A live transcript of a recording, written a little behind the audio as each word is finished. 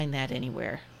find that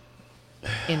anywhere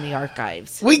in the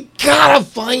archives. We gotta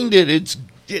find it.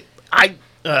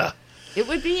 It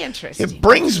would be interesting. It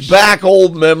brings back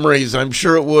old memories. I'm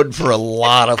sure it would for a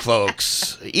lot of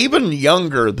folks, even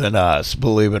younger than us,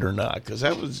 believe it or not. Because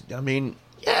that was, I mean,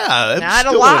 yeah, that's Not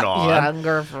still a lot on.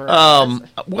 younger for us.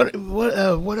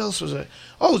 What else was it?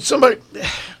 Oh, somebody.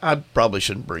 I probably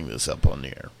shouldn't bring this up on the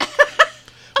air.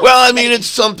 Well, I mean, it's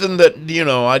something that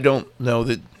I don't know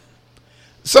that.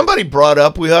 Somebody brought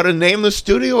up we ought to name the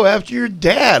studio after your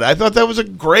dad. I thought that was a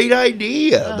great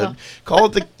idea.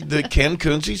 Call it the Ken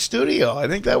Kunze Studio. I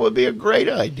think that would be a great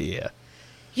idea.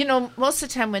 Most of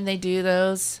the time when they do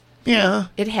those, Yeah.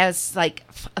 it has like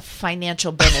a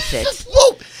financial benefit.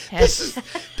 Well, this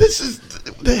is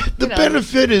the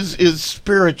benefit is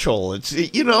spiritual. It's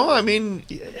I mean.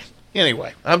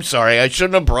 Anyway, I'm sorry. I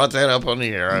shouldn't have brought that up on the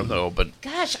air. I know, but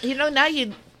Gosh, now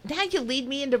you lead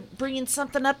me into bringing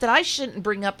something up that I shouldn't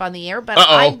bring up on the air, but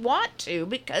Uh-oh. I want to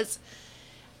because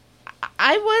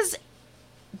I was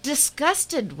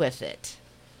disgusted with it.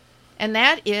 And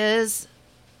that is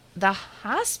the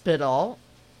hospital.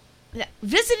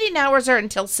 Visiting hours are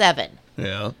until 7.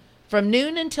 yeah, From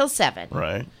noon until 7.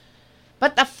 right.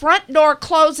 But the front door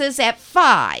closes at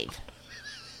 5.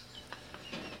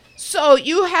 So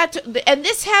you had to, and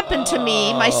this happened to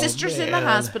me. My sister's in the man.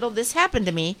 hospital. This happened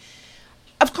to me.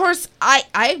 Of course,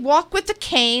 I walk with a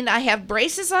cane. I have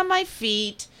braces on my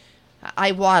feet.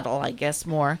 I waddle, I guess,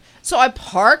 more. So I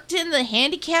parked in the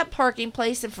handicap parking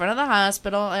place in front of the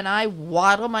hospital, and I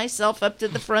waddle myself up to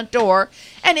the front door,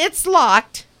 and it's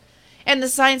locked. And the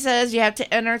sign says you have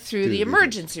to enter through the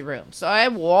emergency room. So I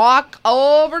walk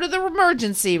over to the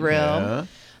emergency room. Yeah.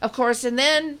 Of course, and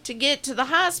then to get to the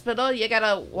hospital, you got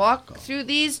to walk through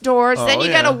these doors. Oh, then you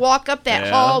yeah. got to walk up that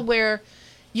Yeah. hall where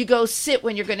you go sit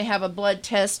when you're going to have a blood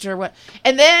test or what.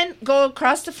 And then go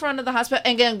across the front of the hospital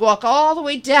and then walk all the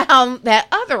way down that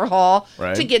other hall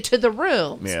Right. to get to the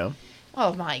rooms. Yeah.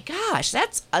 Oh, my gosh.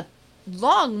 That's a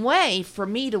long way for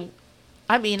me to...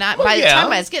 I mean, by the yeah.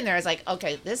 time I was getting there, I was like,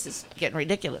 okay, this is getting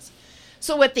ridiculous.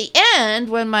 So at the end,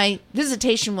 when my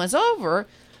visitation was over,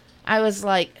 I was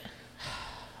like,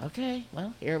 okay,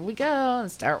 well, here we go, and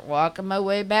start walking my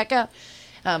way back up.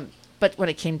 But when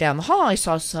I came down the hall, I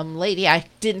saw some lady, I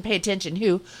didn't pay attention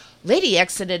who, lady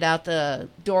exited out the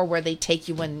door where they take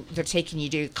you when they're taking you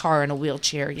to your car in a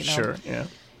wheelchair, Sure. Yeah.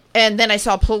 And then I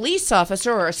saw a police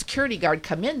officer or a security guard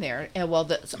come in there, and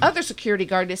the other security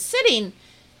guard is sitting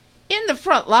in the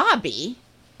front lobby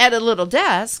at a little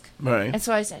desk. Right. And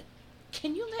so I said,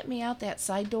 can you let me out that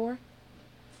side door?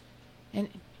 And,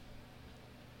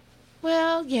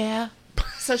 well, yeah.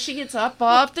 So she gets up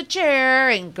off the chair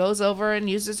and goes over and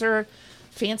uses her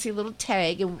fancy little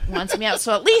tag and wants me out.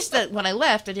 So at least when I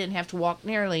left, I didn't have to walk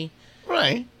nearly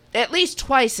Right. at least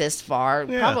twice as far,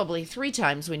 Yeah. probably 3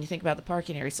 times when you think about the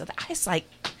parking area. So I was like,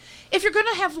 if you're going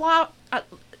to have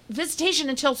visitation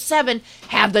until 7,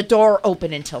 have the door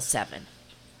open until 7.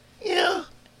 Yeah.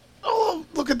 Oh,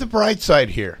 look at the bright side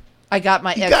here. I got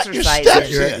my You got your exercise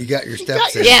steps in. in. You got your You steps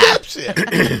got your in. Yeah. steps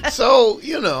in. So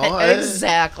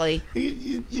Exactly.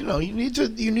 you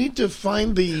need to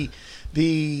find the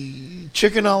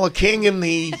chicken a la king and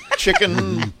the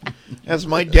chicken, as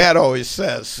my dad always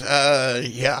says.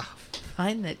 Yeah.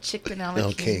 Find the chicken a la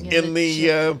No, king. king. In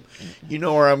the you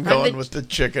know where I'm Find going the- with the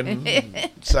chicken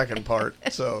second part.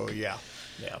 So yeah.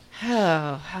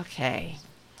 Oh, okay.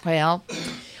 Well,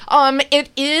 it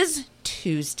is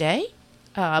Tuesday.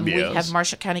 We Yes. have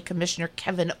Marshall County Commissioner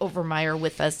Kevin Overmeyer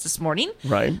with us this morning.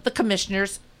 Right. The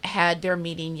commissioners had their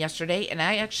meeting yesterday, and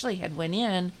I actually had went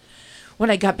in when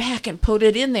I got back and put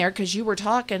it in there because you were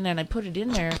talking, and I put it in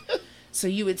there so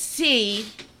you would see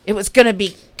it was going to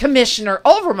be Commissioner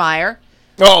Overmeyer.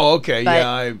 Oh, okay. But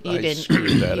Yeah, you I didn't.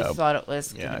 screwed that you up. thought it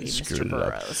was Yeah, going I to be screwed Mr. it up.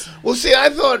 Burrows. Well, see, I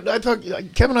thought,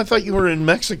 Kevin, I thought you were in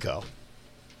Mexico.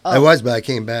 I was, but I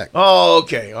came back. Oh,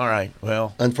 okay. All right.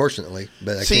 Well, Unfortunately,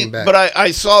 but I see, came back. but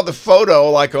I saw the photo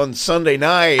like on Sunday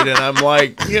night, and I'm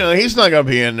like, he's not going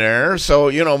to be in there. So,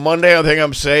 Monday I think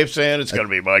I'm safe saying it's going to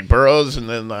be Mike Burrows, and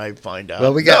then I find out.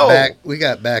 well, we got no. back. We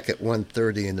got back at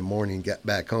 1:30 in the morning. Got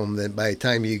back home. Then by the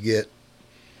time you get,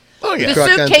 Oh, The yeah. Truck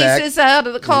suitcases out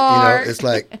of the car. it's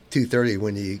like 2:30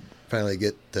 when you finally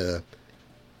get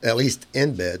at least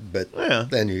in bed. But Yeah.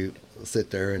 then you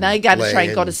sit there and Now you got to lay try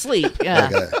and go and- to sleep.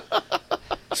 Yeah.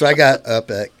 So I got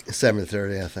up at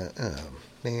 7:30. I thought, oh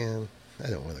man, I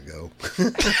don't want to go.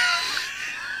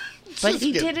 But Just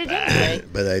he get did it back. anyway.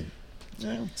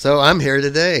 But so I'm here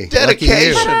today. Lucky Dedication.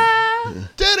 you. Ta-da!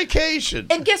 Dedication.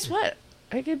 And guess what?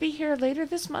 Are you going to be here later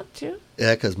this month, too?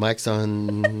 Yeah, because Mike's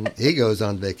he goes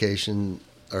on vacation,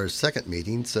 our second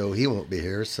meeting, so he won't be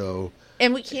here. So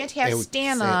And we can't have And we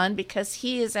Stan can't- on because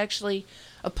he is actually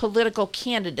a political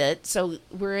candidate. So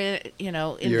we're in, in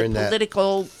You're the in that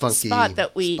political funky spot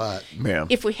that we. spot. Yeah.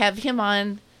 If we have him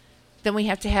on, then we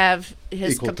have to have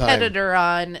his Equal time. competitor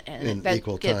on, and In that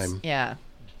equal gets, time. Yeah.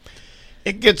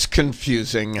 It gets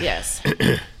confusing. Yes.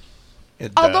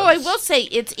 It Although I does. will say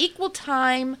it's equal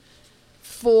time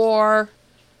for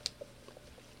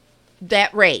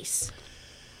that race.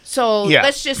 So Yeah.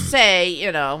 let's just say,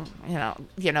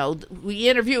 we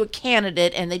interview a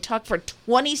candidate and they talk for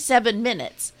 27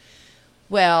 minutes.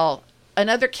 Well,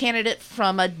 another candidate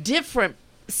from a different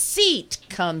seat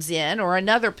comes in or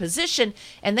another position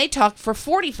and they talk for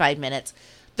 45 minutes.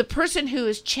 The person who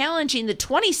is challenging the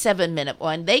 27-minute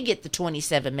one, they get the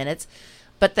 27 minutes,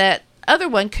 but that other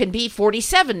one can be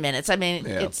 47 minutes. I mean,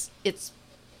 Yeah. it's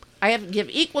I have to give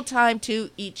equal time to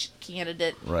each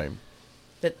candidate Right.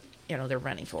 that they're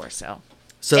running for. So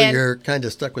So And- you're kind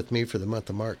of stuck with me for the month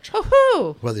of March,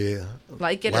 woohoo! whether you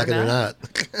Like it like or it or not.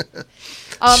 not.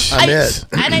 I'm it.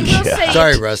 And I will say,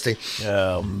 Sorry, Rusty.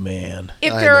 Oh man.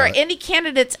 if I there know are it. any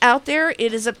candidates out there,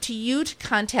 it is up to you to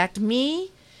contact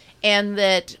me, and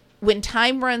that when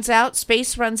time runs out,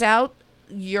 space runs out,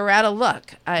 you're out of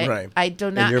luck. Right. I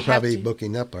do not And you're have probably to.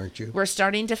 booking up, aren't you? We're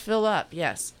starting to fill up,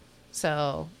 yes.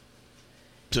 So,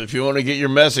 So if you want to get your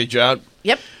message out,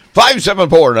 yep,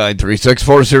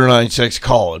 574-936-4096,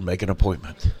 call and make an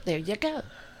appointment. there you go.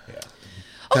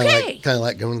 Kind Okay. of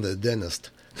like going to the dentist.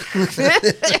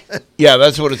 Yeah,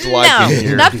 that's what it's like No, in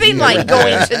here. nothing like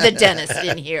going to the dentist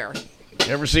in here.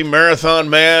 Ever see Marathon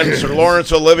Man, Sir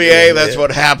Lawrence Olivier? That's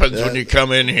what happens when you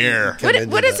come in here. Come What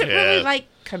into is that. it really Yeah. like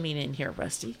coming in here,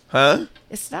 Rusty? Huh?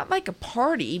 It's not like a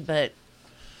party, but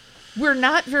we're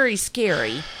not very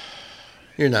scary.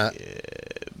 You're not.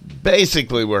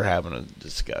 Basically, we're having a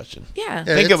discussion. Yeah.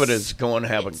 Yeah. Think of it it's- as going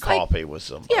having it's like- coffee with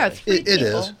somebody. Yeah, three It people.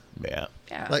 is. Yeah.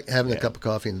 Yeah. Like having a cup of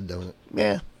coffee and a donut.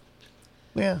 Yeah.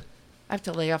 Yeah. I have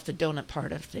to lay off the donut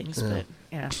part of things, but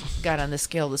got on the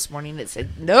scale this morning. It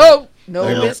said no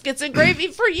biscuits and gravy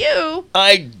for you.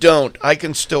 I don't. I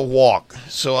can still walk,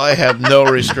 so I have no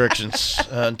restrictions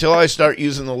until I start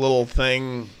using the little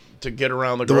thing to get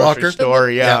around the grocery walker? store.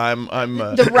 Yeah, Yeah. I'm.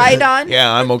 The ride on.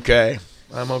 Yeah, I'm okay.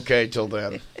 I'm okay till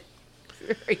then.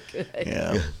 Very good.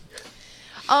 Yeah.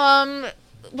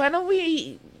 Why don't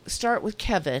we start with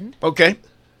Kevin? Okay.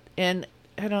 And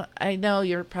I know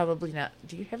you're probably not.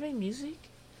 Do you have any music?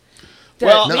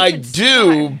 Well, we I could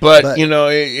do, start? but you know,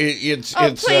 it's Oh,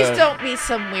 it's. please don't be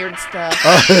some weird stuff.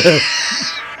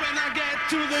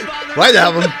 White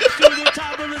Album.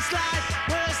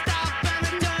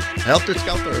 Helter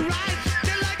Skelter.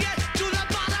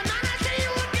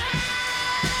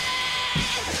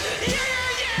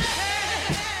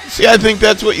 See, I think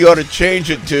that's what you ought to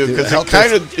change it to because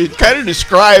Helter- it kind of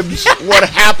describes what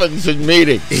happens in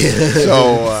meetings.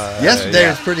 So Yesterday yeah.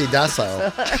 was pretty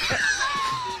docile.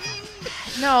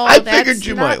 No, I that's figured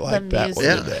you might not like the that music one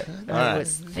Yeah. today. I All right.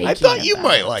 was I thinking thought you about.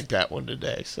 might like that one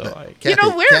today. So I. You know,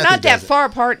 Kathy- we're Kathy not that does it. far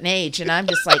apart in age, and I'm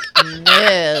just like,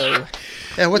 no,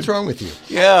 Yeah, what's wrong with you?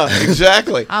 Yeah,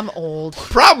 exactly. I'm old.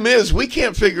 Problem is, we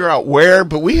can't figure out where,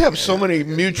 but we have so many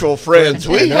mutual friends.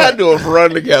 We had to have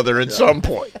run together at some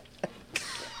point.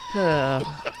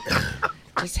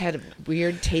 Just had a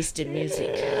weird taste in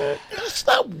music. It's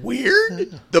not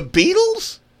weird. The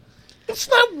Beatles? It's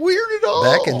not weird at all.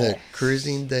 Back in the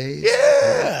cruising days.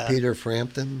 Yeah. Peter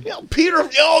Frampton You know, Peter.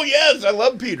 Oh yes, I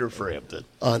love Peter Frampton.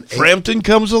 on Frampton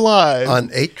comes alive. on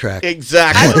 8-track. I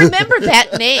Exactly. remember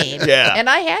that name. Yeah. And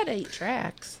I had 8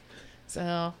 tracks.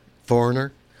 So,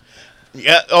 Foreigner.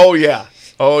 Yeah. Oh yeah.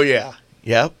 Oh yeah.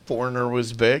 Yeah. Foreigner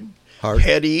was big. Heart.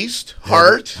 Head East.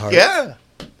 Heart. Heart. Yeah.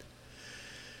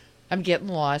 I'm getting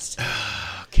lost.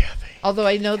 Oh, Kathy. Although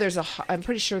I know I'm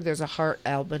pretty sure there's a Heart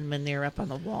album in there up on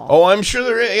the wall. Oh, I'm sure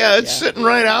there is. Yeah, it's Yeah. sitting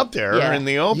right out there Yeah. in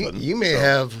the You, open. you may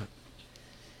have.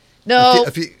 No,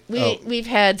 if you- oh. we've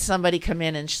had somebody come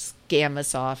in and scam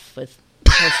us off with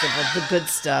most of the good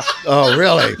stuff. Oh,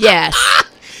 really? Yes.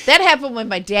 That happened when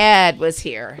my dad was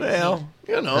here. Well,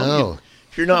 you know, Oh.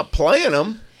 if you're not playing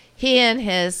them, He and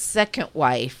his second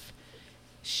wife,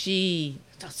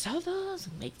 don't sell those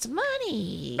and make some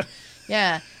money.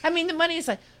 Yeah. I mean, the money is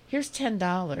like, here's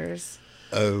 $10.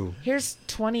 Oh, Here's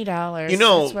 $20. You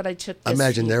know, That's what I took. I this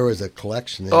imagine year. there was a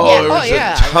collection. In oh, there. Yeah, there was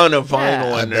yeah. a ton of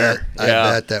vinyl Yeah. in there. I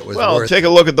bet that was Well, worth take a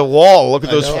look at the wall. Look at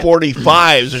I those know.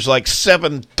 45s. There's like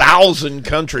 7,000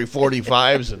 country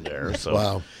 45s in there. So.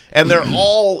 Wow. And they're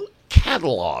all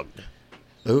cataloged.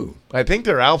 Ooh. I think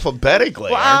they're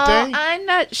alphabetically, Well, aren't they? I'm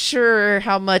not sure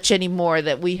how much anymore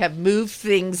that we have moved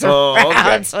things Oh, around,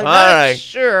 okay. so I'm All not right.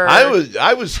 sure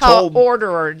I was how told.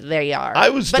 ordered they are. I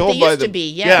was but told they by used the to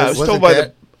be, yeah. I yes. was Wasn't told by the.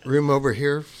 that room over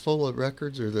here full of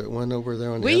records, or the one over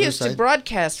there on the We other used side? to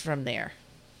broadcast from there.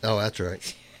 Oh, that's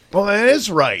right. Well, that is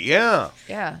right. Yeah.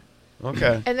 Yeah.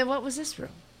 Okay. And then what was this room?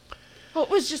 Oh, it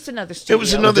was just another studio. It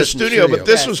was another Different studio, but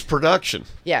this Yes. was production.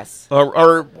 Yes.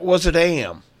 Or was it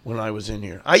AM when I was in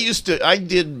here? I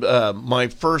did my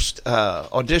first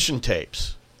audition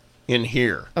tapes in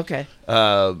here Okay.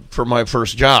 for my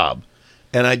first job.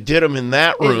 And I did them in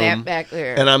that room. In that back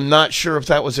there. And I'm not sure if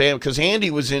that was AM, because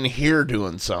Andy was in here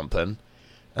doing something.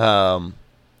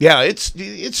 Yeah,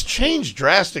 it's changed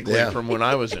drastically Yeah. from when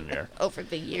I was in there. Over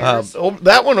the years.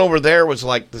 That one over there was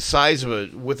like the size of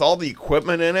it, with all the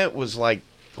equipment in it, was like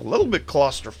a little bit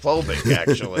claustrophobic,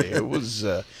 actually. It was,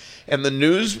 and the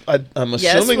news, I'm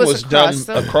assuming, was done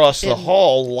across the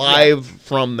hall, live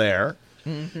from there.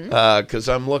 Because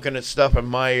I'm looking at stuff in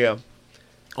my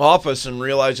office and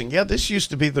realizing, yeah, this used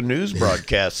to be the news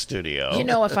broadcast studio. You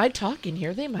know, if I talk in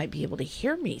here, they might be able to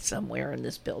hear me somewhere in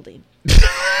this building.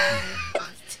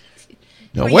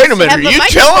 Now, We wait a used to minute. have Are the you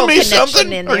microphone telling me connection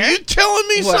something? in Are there. you telling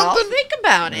me Well, something? think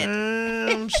about it.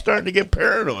 I'm starting to get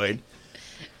paranoid.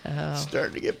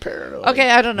 Starting to get paranoid. Okay,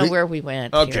 I don't know where we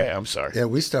went. Okay, here. I'm sorry. Yeah,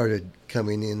 we started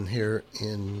coming in here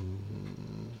in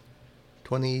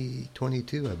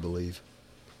 2022, I believe.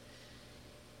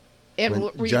 And when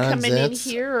were you John coming in Zentz-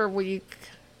 here, or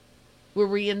were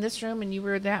we in this room and you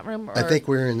were in that room? Or? I think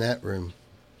we were in that room.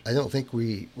 I don't think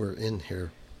we were in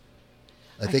here.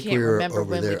 I think can't we were remember over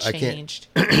when there. we I can't. changed.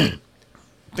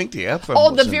 I think the FM Oh,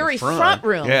 was the in very front. front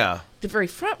room. Yeah, The very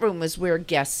front room was where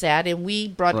guests sat, and we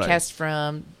broadcast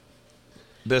from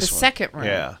this the one. second room.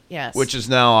 Yeah, Yes. which is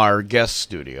now our guest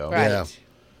studio. right. Yeah.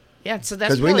 Yeah, so that's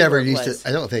Because we really never where it used was. to.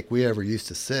 I don't think we ever used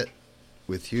to sit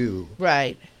with you.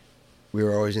 Right. We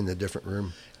were always in a different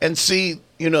room. And see,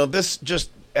 this just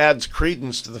adds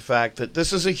credence to the fact that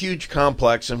this is a huge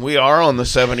complex, and we are on the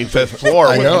 75th floor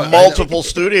I with know, I multiple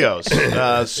studios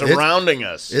surrounding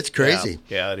us. it's crazy.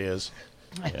 Yeah, it is.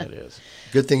 Yeah, it is.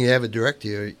 Good thing you have a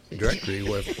directory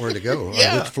where to go on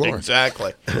Yeah, which floor.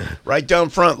 exactly. Right down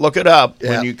front. Look it up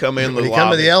Yeah. when you come in. When the you come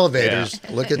to lobby. the elevators,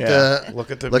 Yeah. look at Yeah. the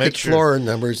Look at the- look make at sure- floor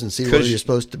numbers and see where 'Cause you're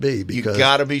supposed to be, You because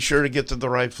got to be sure to get to the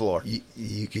right floor.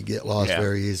 you could get lost Yeah.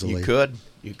 very easily. You could.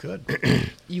 You could.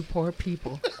 You poor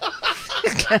people.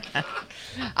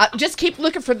 Just keep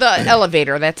looking for the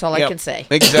elevator. That's all I Yep. can say.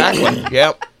 Exactly.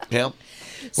 Yep. Yep.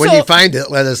 When So- you find it,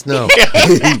 let us know.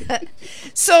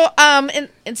 So,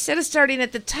 instead of starting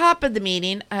at the top of the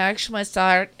meeting, I actually want to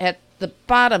start at the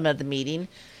bottom of the meeting,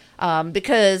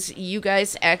 because you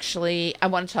guys actually, I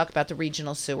want to talk about the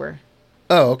regional sewer,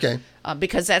 Oh, okay.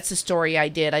 because that's the story I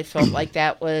did. I felt like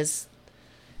that was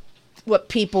what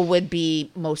people would be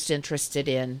most interested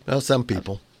in. Well, some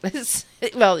people.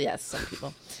 Well, yes, some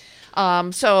people.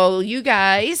 So you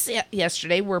guys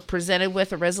yesterday were presented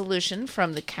with a resolution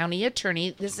from the county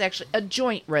attorney. This is actually a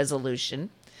joint resolution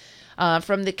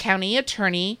from the county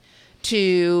attorney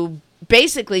to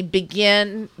basically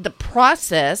begin the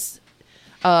process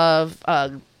of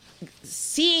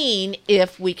seeing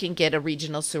if we can get a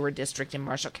regional sewer district in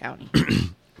Marshall County.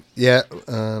 Yeah,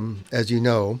 as you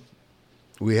know,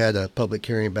 we had a public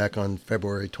hearing back on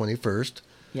February 21st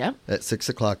Yeah. at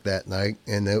 6:00 that night,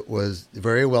 and it was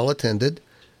very well attended.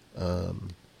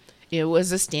 It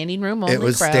was a standing room only It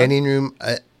was crowd. standing room.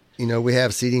 We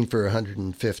have seating for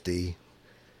 150,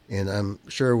 and I'm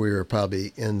sure we were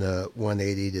probably in the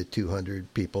 180 to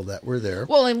 200 people that were there.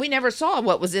 Well, and we never saw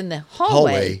what was in the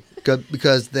hallway.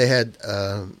 Because they had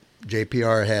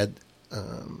JPR had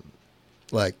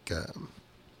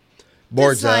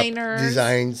boards Designers. up,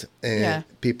 designs, and Yeah.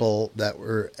 people that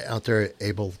were out there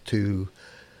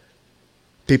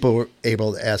people were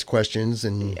able to ask questions,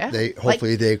 and Yeah, they like-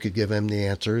 hopefully they could give them the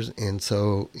answers. And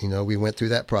so we went through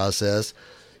that process.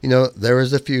 There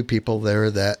was a few people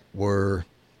there that were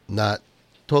not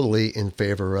totally in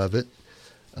favor of it.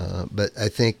 But I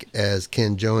think as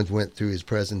Ken Jones went through his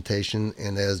presentation,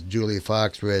 and as Julie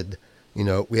Fox read,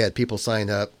 we had people sign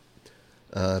up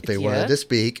if they Yeah. wanted to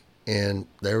speak, and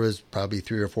there was probably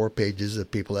 3 or 4 pages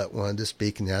of people that wanted to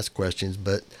speak and ask questions.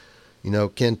 But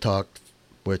Ken talked,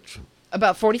 which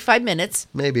About 45 minutes.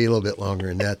 maybe a little bit longer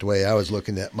than that, the way I was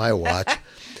looking at my watch.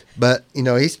 But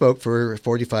he spoke for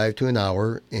 45 to an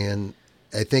hour, and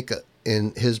I think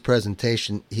in his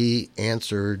presentation he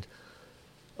answered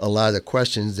a lot of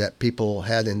questions that people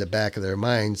had in the back of their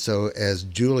mind. So as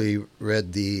Julie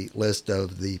read the list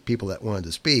of the people that wanted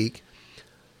to speak,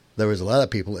 there was a lot of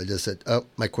people that just said, "Oh,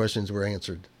 my questions were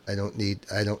answered. I don't need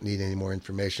any more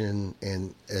information."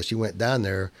 And as she went down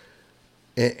there,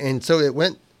 and so it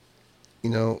went,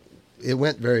 it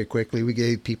went very quickly. We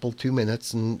gave people 2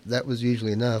 minutes, and that was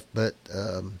usually enough. But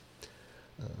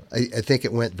I think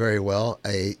it went very well.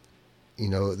 The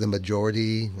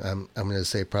majority, I'm going to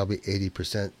say probably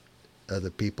 80% of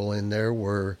the people in there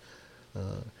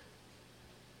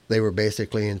they were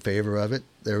basically in favor of it.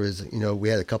 There was, we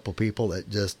had a couple people that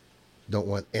just don't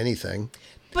want anything.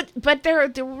 But there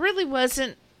really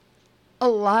wasn't a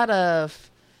lot of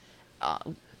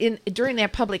during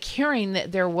that public hearing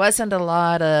that there wasn't a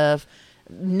lot of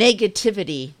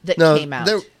negativity that came out.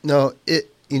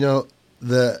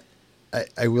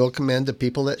 I will commend the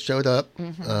people that showed up.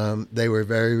 Mm-hmm. They were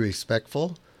very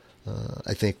respectful.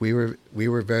 I think we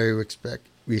were very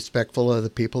respectful of the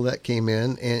people that came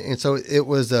in, and so it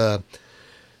was.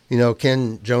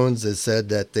 Ken Jones has said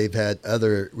that they've had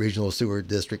other regional sewer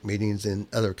district meetings in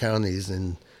other counties,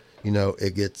 and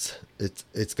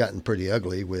it's gotten pretty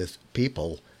ugly with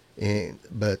people.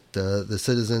 But the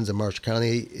citizens of Marshall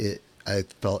County, I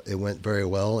felt it went very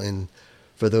well, and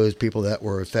for those people that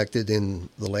were affected in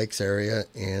the Lakes area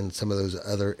and some of those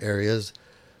other areas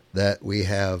that we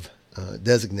have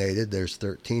designated, there's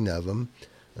 13 of them.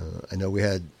 I know we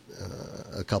had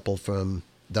a couple from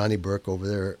Donnybrook over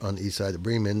there on the east side of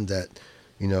Bremen that,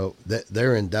 that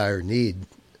they're in dire need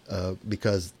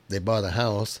because they bought a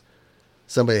house.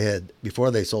 Somebody had, before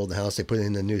they sold the house, they put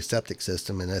in a new septic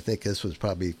system, and I think this was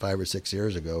probably 5 or 6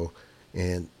 years ago,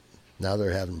 and now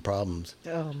they're having problems.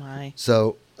 Oh my!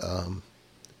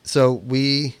 So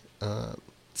we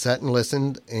sat and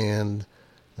listened, and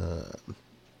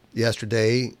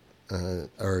yesterday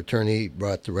our attorney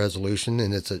brought the resolution,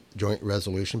 and it's a joint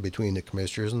resolution between the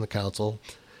commissioners and the council,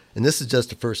 and this is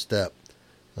just the first step.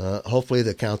 Hopefully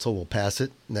the council will pass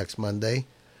it next Monday,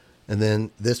 and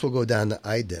then this will go down to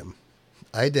IDEM.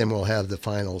 IDEM will have the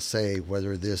final say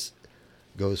whether this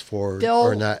goes forward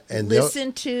or not. And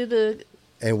listen to the...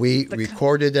 And we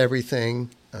recorded everything,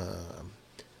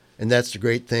 and that's the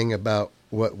great thing about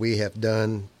what we have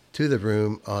done to the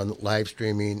room on live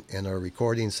streaming and our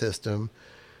recording system.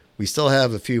 We still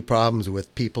have a few problems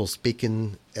with people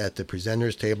speaking at the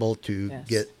presenters table to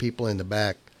get people in the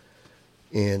back,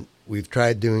 and we've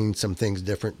tried doing some things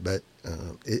different, but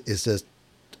it's just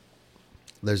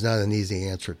there's not an easy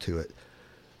answer to it.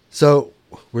 So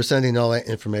we're sending all that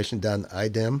information down to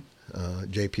IDEM.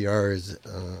 JPR is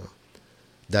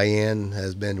Diane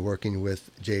has been working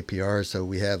with JPR, so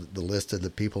we have the list of the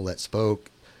people that spoke,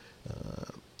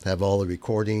 have all the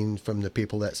recording from the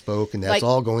people that spoke, and that's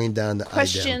all going down to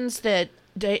questions IDEM.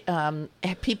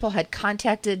 That people had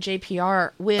contacted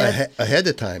JPR with ahead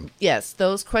of time. Yes,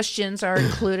 those questions are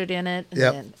included in it.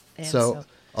 Yep. And so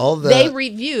they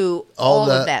review all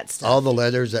of that stuff. All the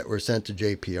letters that were sent to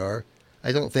JPR.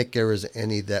 I don't think there was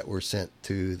any that were sent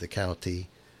to the county,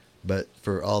 but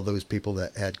for all those people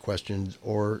that had questions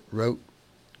or wrote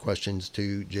questions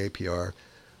to JPR,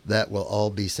 that will all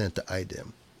be sent to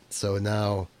IDEM. So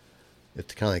now, if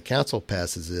the county council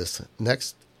passes this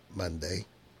next Monday,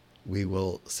 we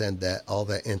will send all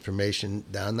that information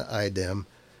down to IDEM.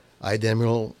 IDEM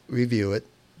will review it.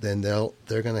 Then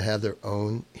they're going to have their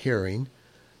own hearing.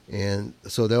 And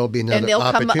so there'll be another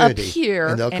opportunity.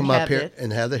 And they'll come up here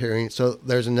and have the hearing. So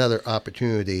there's another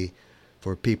opportunity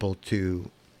for people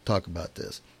to talk about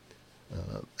this.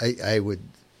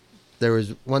 There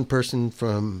was one person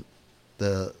from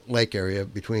the lake area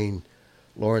between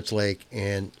Lawrence Lake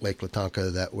and Lake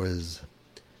Latonka that was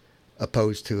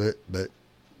opposed to it, but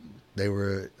they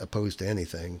were opposed to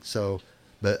anything. So,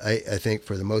 but I think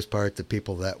for the most part, the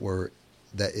people that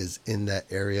is in that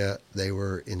area, they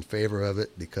were in favor of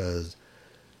it because,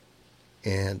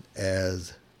 and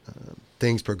as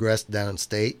things progressed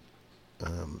downstate,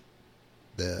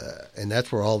 and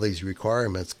that's where all these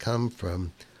requirements come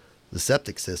from. The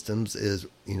septic systems is,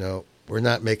 we're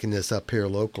not making this up here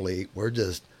locally. We're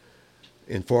just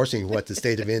enforcing what the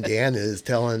state of Indiana is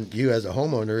telling you as a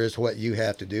homeowner is what you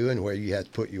have to do and where you have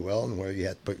to put your well and where you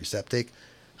have to put your septic,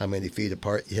 how many feet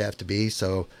apart you have to be.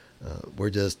 So we're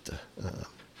just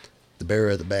the bearer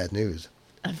of the bad news.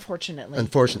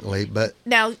 Unfortunately, but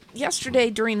now yesterday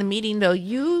during the meeting, though,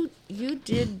 you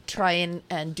did try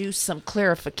and do some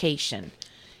clarification,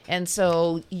 and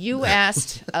so you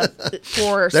asked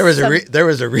for there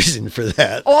was a reason for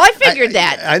that. Oh, I figured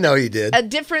that. I know you did. A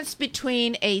difference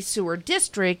between a sewer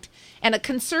district and a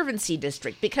conservancy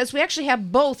district, because we actually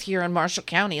have both here in Marshall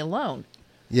County alone.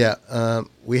 Yeah,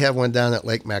 we have one down at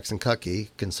Lake Maxinkuckee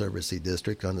Conservancy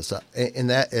District on the side, and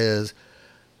that is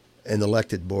an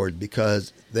elected board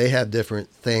because they have different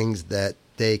things that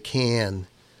they can,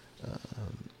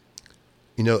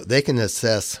 they can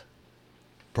assess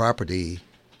property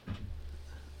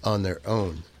on their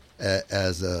own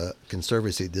as a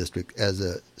conservancy district. As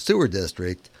a sewer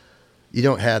district, you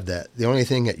don't have that. The only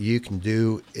thing that you can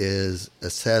do is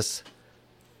assess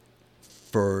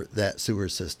for that sewer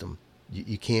system.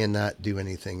 You cannot do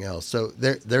anything else. So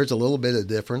there's a little bit of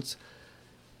difference,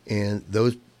 and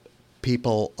those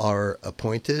people are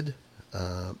appointed.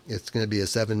 It's going to be a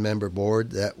 7-member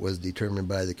board that was determined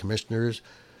by the commissioners.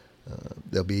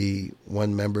 There'll be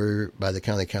 1 member by the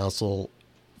county council,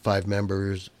 5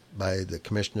 members by the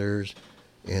commissioners,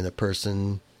 and a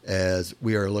person, as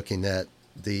we are looking at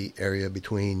the area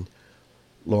between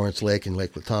Lawrence Lake and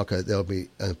Lake Latonka, there'll be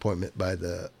an appointment by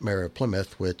the mayor of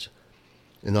Plymouth, which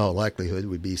in all likelihood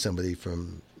would be somebody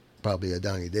from probably a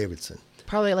Donnie Davidson.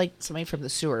 Probably like somebody from the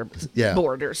sewer Yeah.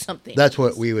 board or something. That's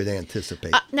what we would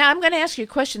anticipate. Now I'm going to ask you a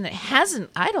question that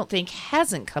I don't think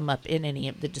hasn't come up in any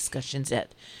of the discussions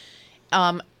yet.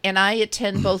 And I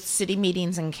attend both city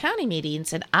meetings and county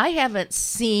meetings, and I haven't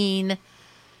seen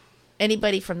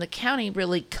anybody from the county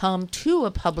really come to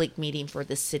a public meeting for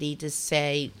the city to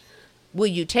say, will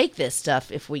you take this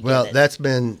stuff if we Well, get it? that's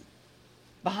been,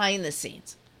 Behind the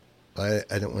scenes. I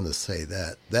don't want to say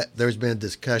that. There's been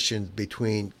discussions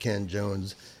between Ken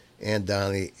Jones and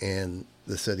Donnie and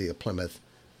the city of Plymouth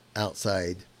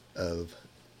outside of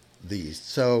these.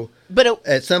 So But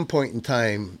at some point in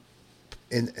time,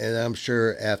 and I'm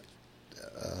sure after,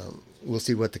 we'll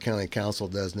see what the county council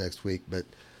does next week, but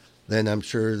then I'm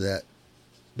sure that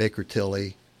Baker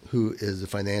Tilly, who is the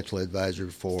financial advisor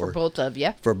for both of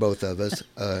you. for both of us,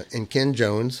 and Ken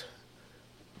Jones,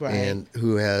 Right. and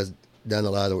who has done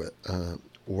a lot of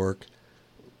work,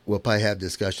 we'll probably have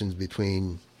discussions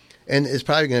between, and it's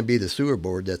probably going to be the sewer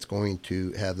board that's going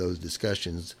to have those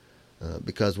discussions,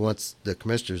 because once the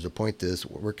commissioners appoint this,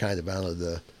 we're kind of out of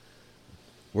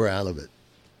it.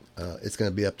 It's going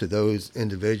to be up to those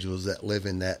individuals that live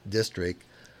in that district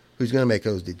who's going to make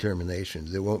those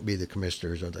determinations. It won't be the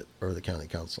commissioners or the county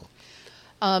council.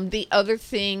 The other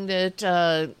thing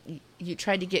that you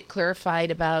tried to get clarified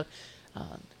about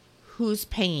who's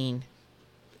paying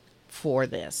for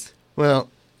this. Well,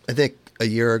 I think a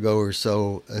year ago or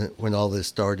so, when all this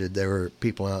started, there were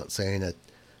people out saying that,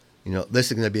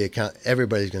 this is going to be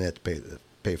everybody's going to have to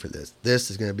pay for this.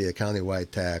 This is going to be a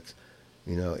countywide tax.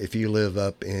 If you live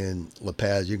up in La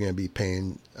Paz, you're going to be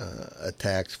paying a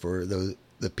tax for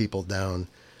the people down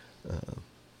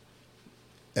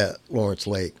at Lawrence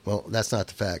Lake. Well, that's not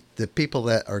the fact. The people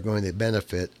that are going to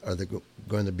benefit are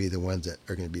going to be the ones that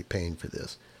are going to be paying for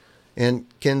this. And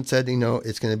Ken said,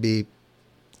 it's going to be,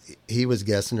 he was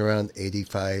guessing around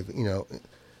 85,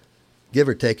 give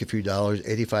or take a few dollars,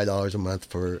 $85 a month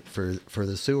for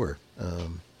the sewer.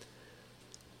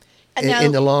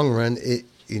 In the long run, it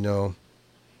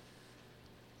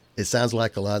sounds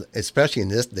like a lot, especially in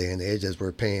this day and age, as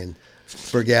we're paying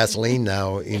for gasoline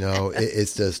now.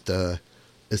 It's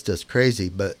just crazy.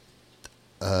 But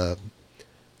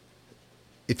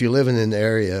if you live in an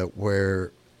area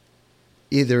where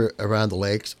either around the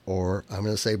lakes, or I'm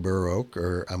going to say Burr Oak,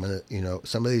 or I'm going to,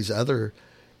 some of these other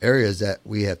areas that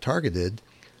we have targeted,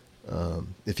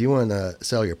 if you want to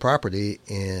sell your property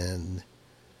and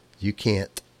you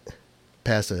can't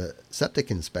pass a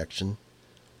septic inspection,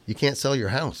 you can't sell your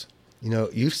house.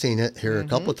 You've seen it here a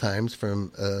couple of times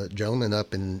from a gentleman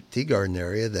up in Tea Garden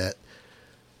area that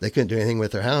they couldn't do anything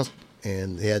with their house,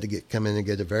 and they had to come in and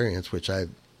get a variance, which I've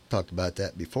talked about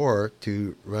that before,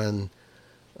 to run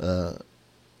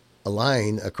a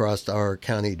line across our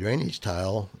county drainage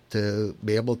tile to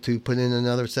be able to put in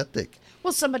another septic.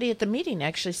 Well, somebody at the meeting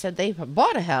actually said they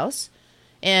bought a house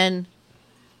and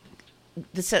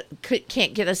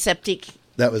can't get a septic.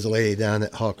 That was a lady down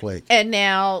at Hawk Lake. And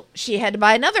now she had to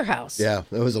buy another house. Yeah,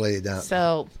 that was a lady down.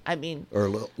 So, I mean. Or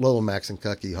Little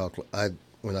Maxinkuckee, Hawk Lake.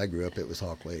 When I grew up, it was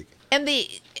Hawk Lake. And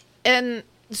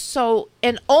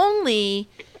only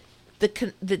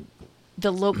the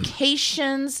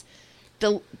locations,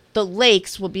 the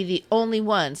lakes will be the only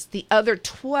ones. The other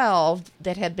 12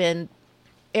 that have been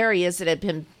areas that have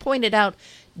been pointed out,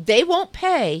 they won't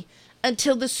pay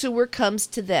until the sewer comes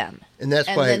to them. And that's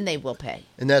why then they will pay.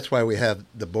 And that's why we have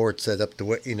the board set up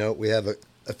we have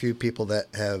a few people that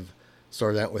have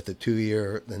started out with a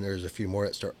 2-year, then there's a few more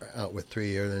that start out with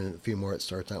 3-year, then a few more that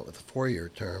starts out with a 4-year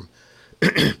term.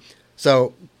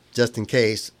 So just in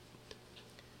case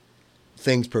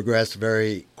things progress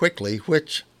very quickly,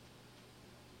 which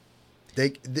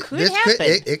could happen.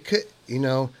 It could,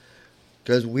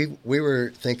 because we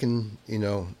were thinking,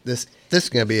 this is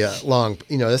going to be a long,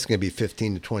 this is going to be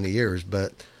 15 to 20 years.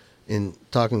 But in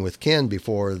talking with Ken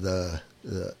before the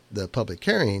public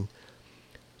hearing,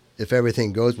 if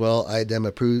everything goes well, IDEM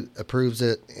approves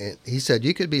it. And he said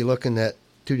you could be looking at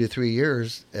 2 to 3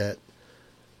 years at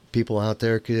people out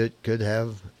there could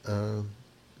have.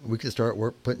 We could start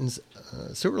putting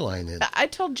sewer line in. I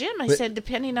told Jim, I said,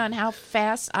 depending on how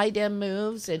fast IDEM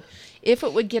moves and if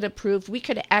it would get approved, we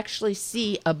could actually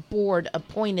see a board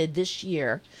appointed this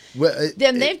year. Well,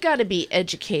 Then they've got to be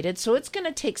educated, so it's going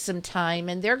to take some time,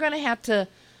 and they're going to have to.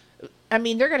 I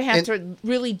mean, they're going to have to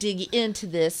really dig into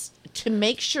this to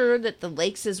make sure that the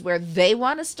lakes is where they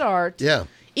want to start. Yeah.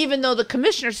 Even though the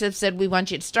commissioners have said we want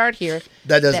you to start here.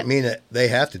 That doesn't mean that they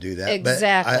have to do that.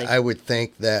 Exactly. But I would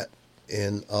think that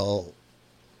in all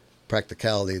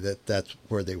practicality that's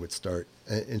where they would start,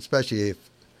 and especially if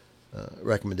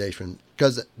recommendation,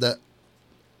 because the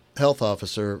health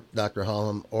officer, Dr.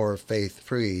 Hollum, or Faith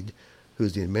Freed,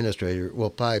 who's the administrator, will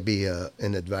probably be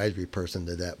an advisory person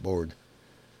to that board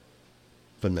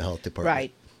from the health department.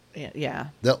 Right. Yeah.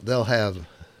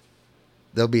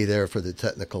 They'll be there for the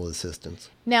technical assistance.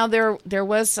 Now there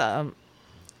was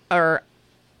or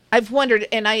I've wondered,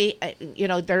 and I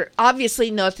there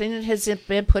obviously nothing has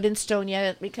been put in stone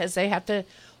yet, because they have to,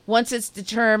 once it's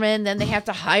determined, then they have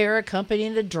to hire a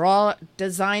company to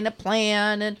design a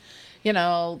plan, and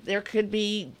there could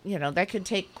be that could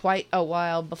take quite a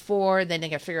while before. Then they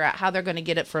got to figure out how they're going to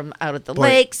get it from out at the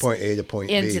lakes, point A to point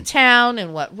B, into town,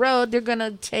 and what road they're going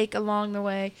to take along the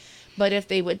way. But if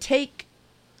they would take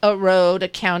a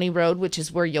county road, which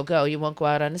is where you'll go. You won't go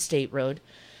out on a state road.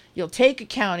 You'll take a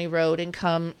county road and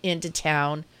come into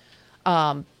town.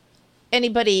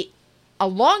 Anybody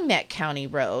along that county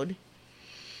road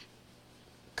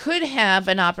could have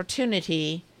an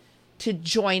opportunity to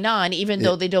join on, even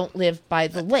though they don't live by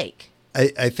the lake.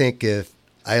 I think if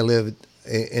I lived,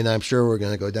 and I'm sure we're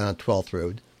going to go down 12th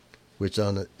Road, which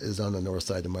is on the north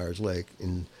side of Myers Lake,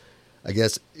 and I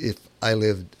guess if I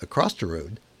lived across the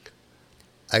road,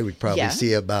 I would probably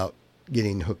see about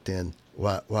getting hooked in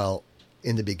while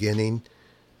in the beginning,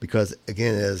 because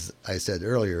again, as I said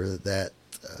earlier, that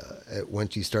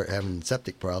once you start having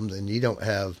septic problems and you don't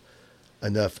have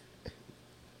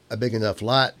a big enough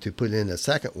lot to put in a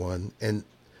second one, and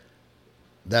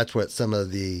that's what some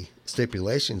of the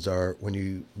stipulations are. When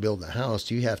you build a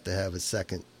house, you have to have a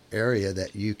second area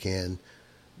that you can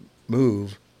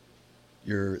move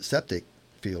your septic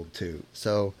field to.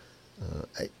 So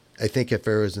I think if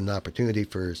there was an opportunity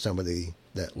for somebody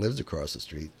that lives across the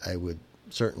street, I would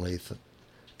certainly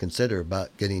consider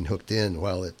about getting hooked in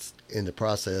while it's in the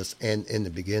process and in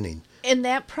the beginning. And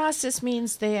that process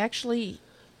means they actually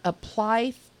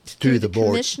apply to the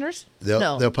board. Commissioners?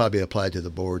 They'll probably apply to the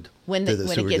board when it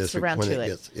gets around to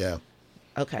it. Yeah.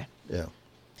 Okay. Yeah.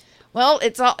 Well,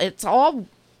 it's all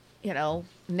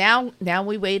now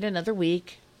we wait another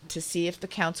week to see if the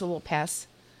council will pass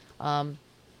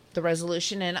the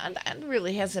resolution, and there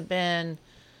really hasn't been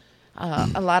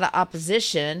a lot of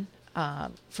opposition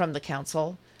from the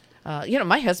council.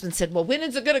 My husband said, well, when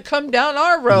is it going to come down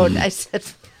our road? I said,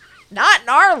 not in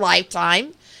our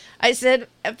lifetime. I said,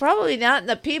 probably not in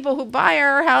the people who buy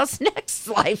our house next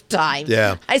lifetime.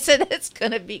 Yeah. I said, it's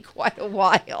going to be quite a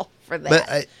while for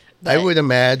that. But I would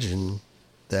imagine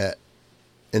that,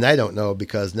 and I don't know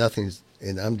because nothing's,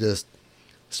 and I'm just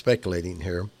speculating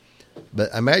here,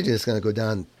 but I imagine it's going to go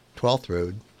down 12th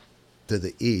Road to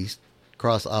the east,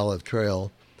 cross Olive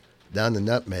Trail, down to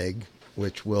Nutmeg,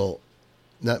 which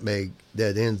Nutmeg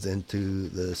dead ends into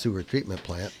the sewer treatment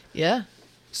plant. Yeah.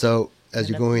 So as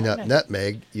you're going up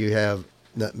Nutmeg, you have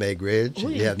Nutmeg Ridge,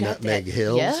 you have Nutmeg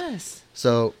Hills. Yes.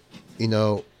 So, and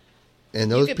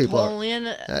those you could people pull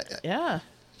in, yeah.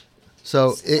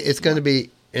 So it's going to be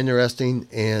interesting,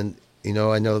 and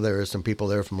I know there are some people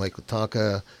there from Lake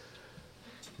Latonka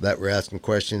that were asking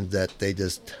questions that they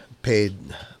just paid,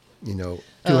 $250,000,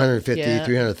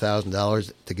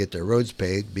 $300,000 to get their roads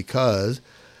paid because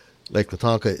Lake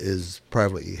Latonka is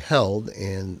privately held,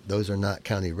 and those are not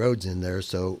county roads in there,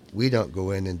 so we don't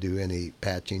go in and do any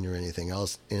patching or anything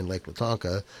else in Lake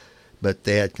Latonka. But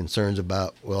they had concerns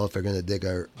about, well, if they're going to dig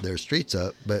their streets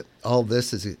up. But all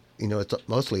this is, it's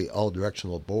mostly all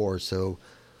directional bore, so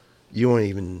you won't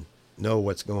even know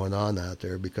what's going on out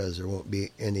there because there won't be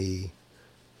any.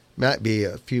 Might be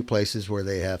a few places where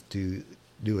they have to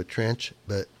do a trench,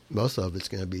 but most of it's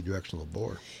going to be directional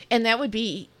bore. And that would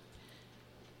be,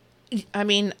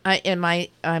 in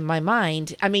my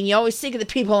mind, you always think of the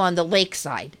people on the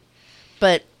lakeside,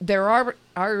 but there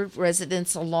are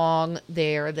residents along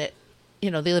there that, they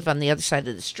live on the other side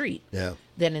of the street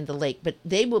than in the lake, but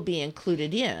they will be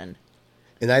included in.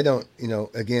 And I don't,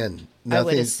 again,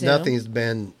 nothing's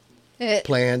been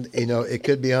planned. It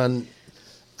could be on,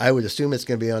 I would assume it's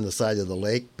going to be on the side of the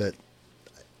lake, but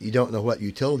you don't know what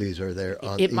utilities are there.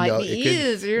 It might be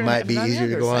easier. It might be easier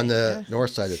to go on the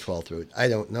north side of 12th Road. I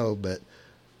don't know, but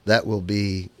that will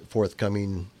be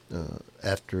forthcoming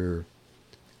after.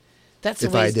 That's a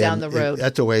ways down the road.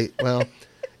 That's a way. Well,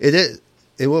 it is.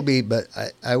 It will be, but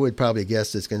I would probably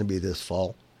guess it's going to be this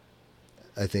fall.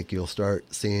 I think you'll start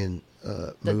seeing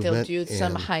That movement. they'll do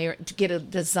some and higher to get a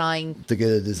design. to get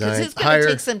a Because design it's going higher. to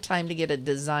take some time to get a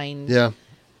design Yeah,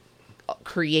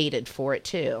 created for it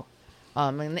too,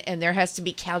 and there has to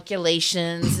be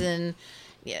calculations and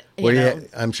yeah, well, you know,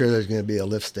 I'm sure there's going to be a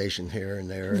lift station here and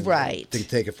there, and Right. To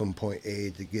take it from point A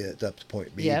to get it up to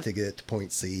point B, Yep. to get it to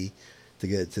point C, to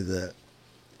get it to the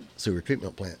sewer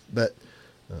treatment plant. But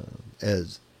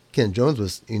as Ken Jones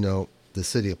was, the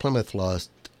city of Plymouth lost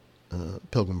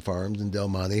Pilgrim Farms in Del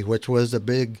Monte, which was a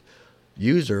big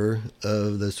user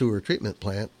of the sewer treatment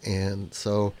plant, and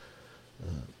so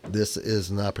this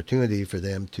is an opportunity for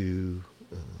them to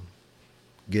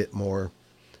get more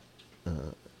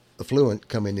affluent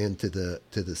coming into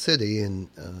the city, and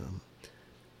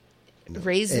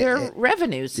raise their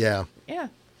revenues. yeah, Yeah.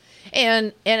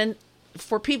 And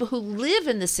for people who live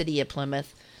in the city of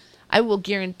Plymouth, I will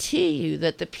guarantee you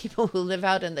that the people who live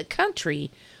out in the country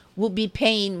will be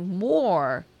paying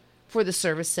more for the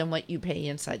service than what you pay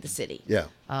inside the city. yeah.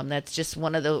 That's just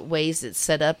one of the ways it's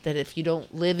set up, that if you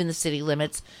don't live in the city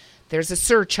limits, there's a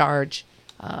surcharge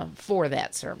for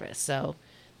that service. So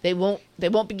they won't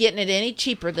be getting it any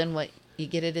cheaper than what you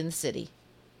get it in the city.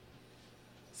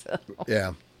 So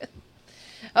Yeah.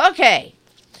 okay.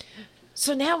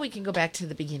 So now we can go back to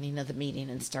the beginning of the meeting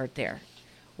and start there,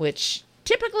 which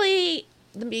typically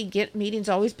the meetings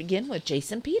always begin with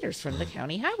Jason Peters from the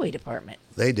County Highway Department.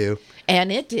 They do.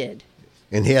 And it did.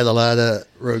 And he had a lot of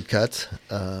road cuts.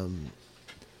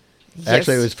 Yes.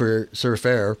 Actually, it was for Surf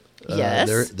Air.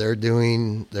 Yes.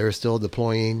 They're still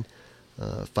deploying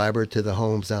fiber to the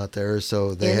homes out there.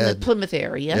 So they in had the Plymouth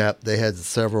area. Yeah, they had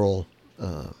several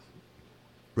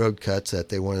road cuts that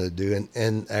they wanted to do,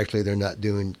 and actually they're not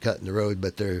doing cutting the road,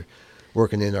 but they're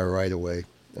working in our right of way,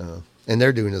 and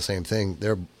they're doing the same thing.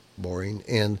 They're boring,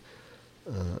 and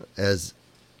as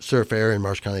Surf Air and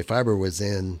Marsh County Fiber was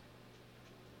in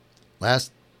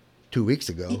last 2 weeks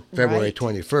ago, February Right.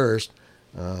 21st,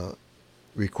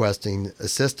 requesting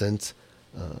assistance.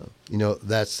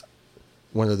 That's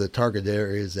one of the target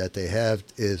areas that they have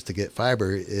is to get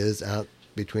fiber is out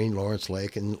between Lawrence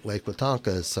Lake and Lake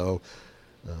Watonka. So,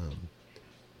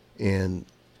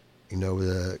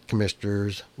 the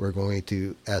commissioners were going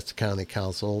to ask the county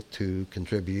council to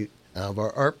contribute out of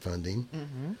our ARP funding,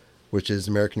 which is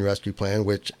American Rescue Plan,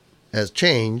 which has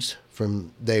changed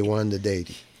from day 1 to day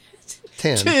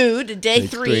 10. 2 to day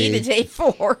 3 to day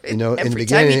 4. In the Every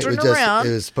time beginning, you it turn was around.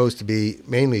 it was supposed to be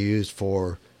mainly used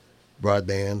for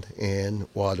broadband and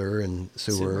water and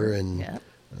sewer and yeah.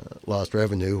 lost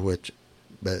revenue,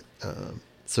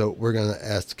 so we're going to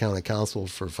ask the county council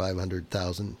for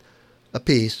 $500,000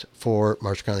 apiece for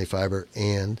Marsh County Fiber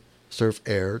and Surf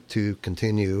Air to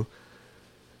continue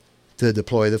to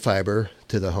deploy the fiber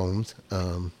to the homes.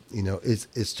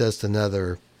 It's just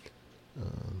another.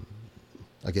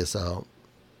 I guess I'll.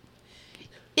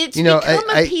 It's You know, become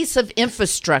I- a piece of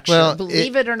infrastructure, Well,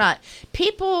 believe it or not.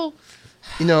 People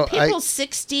I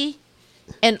 60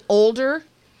 and older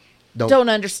don't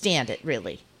understand it,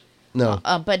 really. no.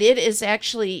 But it is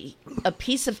actually a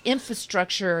piece of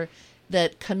infrastructure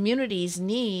that communities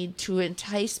need to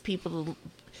entice people to.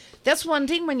 That's one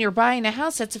thing when you're buying a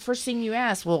house. That's the first thing you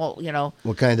ask. Well,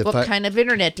 What kind of what kind of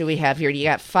internet do we have here? Do you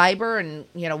got fiber, and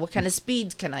what kind of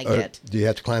speeds can I or get? do you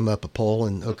have to climb up a pole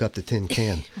and hook up the tin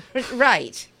can?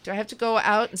 Right. Do I have to go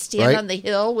out and stand Right. on the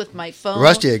hill with my phone?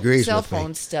 Rusty agrees Cell with me.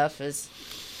 phone stuff is.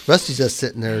 Rusty's just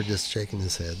sitting there, just shaking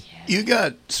his head. You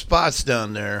got spots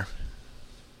down there.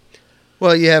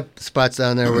 Well, you have spots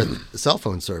down there with cell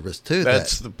phone service too.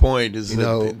 That's the point. Is that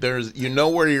know- there's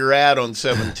where you're at on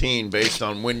 17 based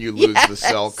on when you lose the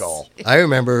cell Yes. call. I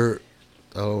remember.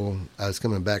 I was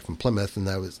coming back from Plymouth and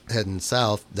I was heading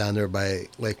south down there by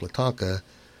Lake Watonka.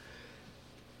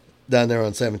 Down there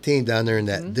on 17, down there in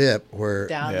that dip where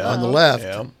Down Yeah. on the low. left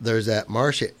Yeah. there's that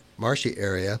marshy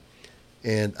area,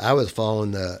 and I was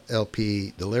following the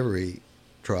LP delivery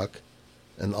truck,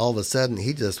 and all of a sudden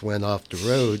he just went off the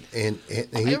road and he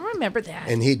I remember that.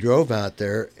 and he drove out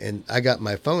there, and I got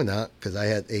my phone out because I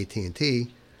had AT&T.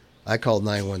 I called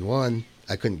 911.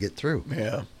 I couldn't get through.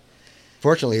 Yeah.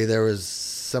 Fortunately, there was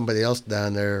somebody else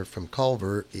down there from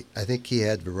Culver. I think he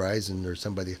had Verizon or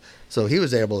somebody. So he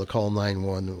was able to call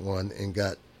 911 and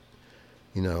got,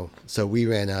 so we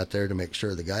ran out there to make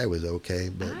sure the guy was okay.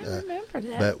 But I remember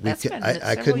that. but we That's could- been I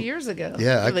several couldn't- years ago.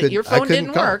 yeah, Your I phone couldn't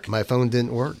didn't call. work. My phone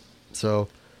didn't work. So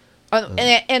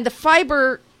And the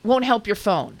fiber won't help your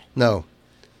phone. no,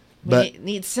 We but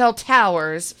need cell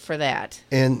towers for that.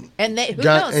 and And they, who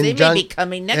John- knows? and They John- may be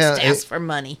coming next yeah, to ask for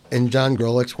money. And John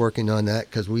Grolick's working on that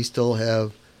because we still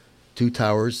have 2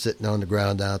 towers sitting on the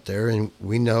ground out there, and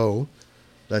we know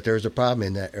that there's a problem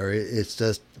in that area. It's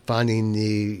just finding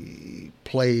the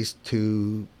place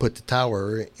to put the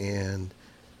tower and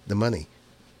the money,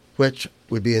 which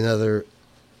would be another,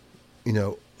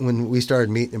 when we started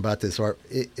meeting about this,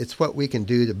 it's what we can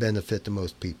do to benefit the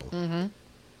most people. Mm-hmm.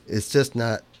 It's just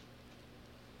not,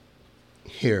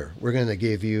 here, we're going to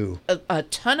give you a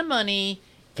ton of money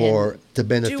to do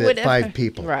benefit whatever. 5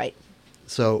 people. Right.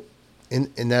 So, and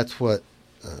that's what,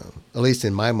 at least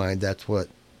in my mind, that's what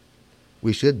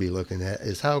we should be looking at,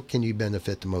 is how can you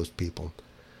benefit the most people?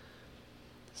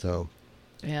 So,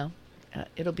 Yeah.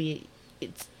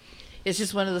 It's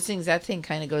just one of those things. That thing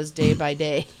kind of goes day by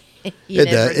day. You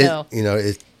never know.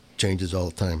 It changes all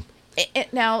the time.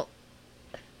 Now,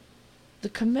 the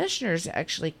commissioners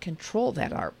actually control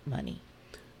that art money.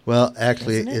 Well,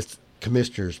 actually, Isn't it? it's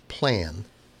commissioner's plan.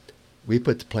 We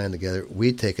put the plan together.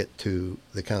 We take it to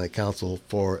the county council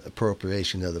for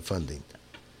appropriation of the funding.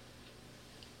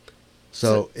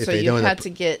 So if so they you don't, had to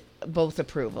get both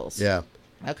approvals. yeah.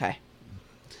 Okay.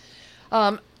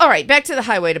 All right, back to the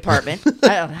highway department. I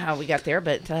don't know how we got there,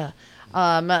 but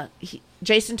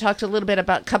Jason talked a little bit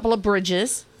about a couple of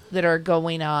bridges that are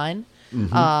going on.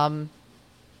 Mm-hmm.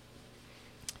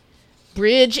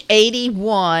 Bridge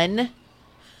 81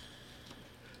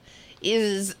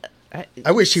 is.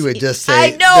 I wish he would just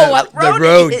say. I know what road the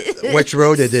road, it is. which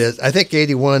road it is. I think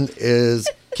 81 is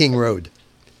King Road.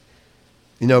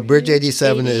 Bridge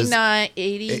 87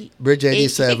 Bridge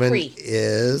 87 Hickory.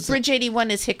 is Bridge 81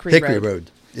 is Hickory Hickory Road.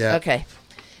 Road. Yeah. Okay.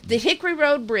 The Hickory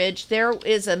Road Bridge, there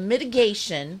is a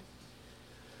mitigation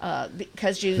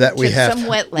because you That we took have. some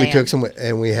wetland. We took some,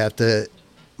 and we have to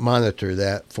monitor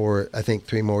that for I think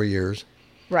 3 more years.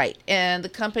 Right. And the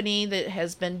company that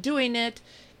has been doing it,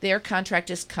 their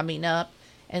contract is coming up.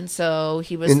 And so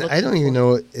he was And looking I don't even for-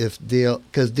 know if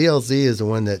because DLZ is the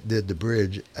one that did the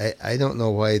bridge. I don't know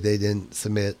why they didn't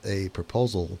submit a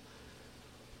proposal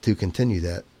to continue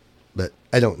that, but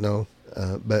I don't know.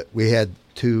 But we had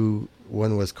 2.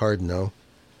 One was Cardinal,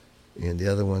 and the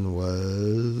other one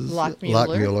was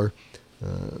Lockmuller.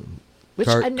 Which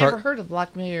Car- I've never Car- heard of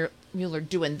Lockmuller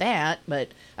doing that, but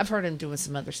I've heard him doing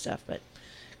some other stuff. But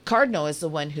Cardinal is the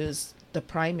one who's the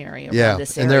primary around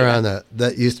this area. and they're on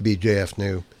that used to be JF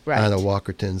New Right. on a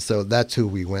Walkerton, so that's who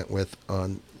we went with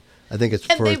on. I think it's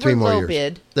And for they 3 were more low years.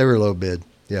 bid. They were low bid.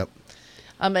 Yep.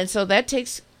 And so that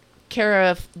takes care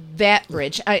of that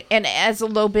bridge. And as a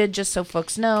low bid, just so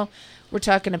folks know, we're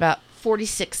talking about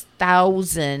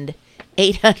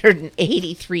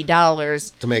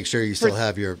 $46,883 To make sure you still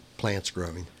have your plants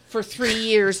growing. for 3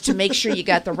 years to make sure you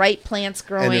got the right plants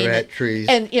growing And the right trees.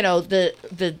 and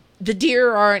the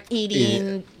deer aren't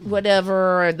eating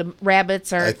whatever, or the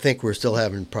rabbits I aren't. think we're still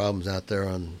having problems out there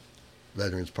on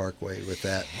Veterans Parkway with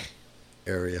that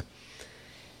area.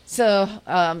 So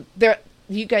there,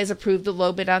 you guys approved the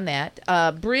low bid on that.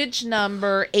 Bridge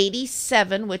number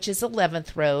 87, which is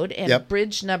 11th Road, and Yep.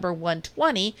 bridge number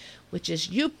 120, which is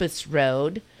Upas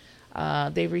Road.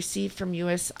 They received from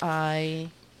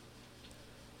USI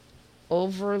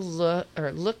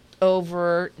looked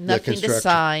over, nothing to construction.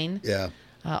 sign. Yeah.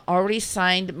 Already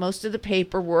signed most of the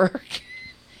paperwork.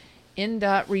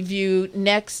 NDOT review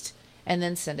next, and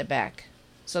then send it back.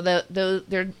 So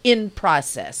they're in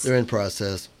process. They're in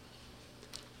process.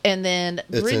 And then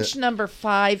It's bridge number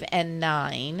 5 and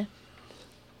 9,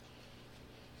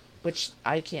 which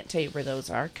I can't tell you where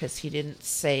those are because he didn't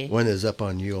say. One is up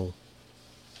on Yule.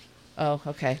 Oh,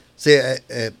 okay. See,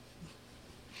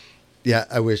 yeah,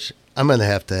 I wish. I'm going to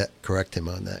have to correct him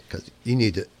on that because you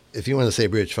need to, if you want to say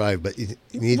Bridge 5, but you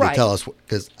need Right. to tell us,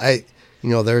 because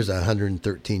there's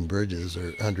 113 bridges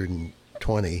or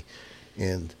 120.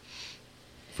 And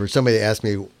for somebody to ask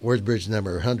me, where's bridge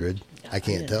number 100? I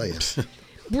can't tell you.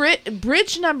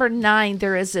 Bridge number 9,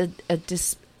 there is a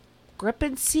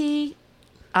discrepancy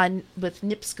with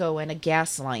NIPSCO and a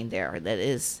gas line there that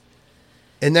is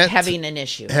And that's having an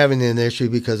issue. having an issue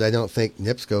because I don't think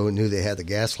NIPSCO knew they had the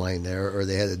gas line there or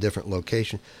they had a different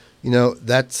location.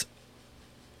 That's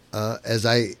as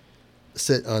I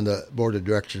sit on the board of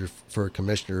directors for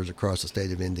commissioners across the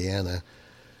state of Indiana,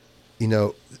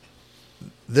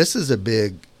 this is a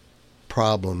big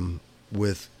problem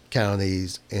with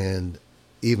counties and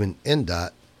even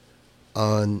NDOT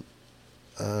on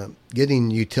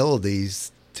getting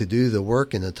utilities to do the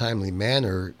work in a timely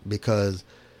manner because,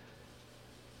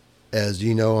 as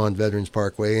you know, on Veterans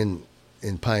Parkway and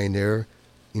in Pioneer,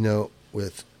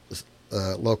 with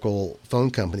a local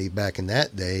phone company back in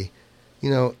that day,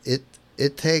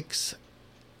 it takes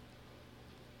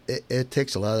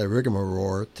a lot of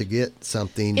rigmarole to get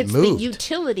something It's moved. the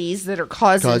utilities that are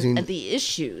causing the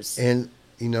issues. And,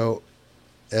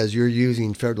 as you're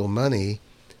using federal money,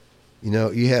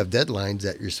 you have deadlines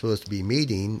that you're supposed to be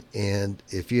meeting, and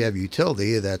if you have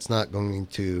utility that's not going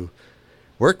to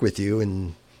work with you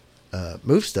and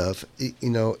move stuff,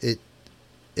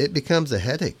 it becomes a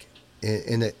headache,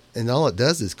 and all it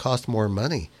does is cost more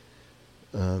money.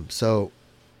 So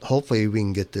hopefully we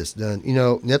can get this done.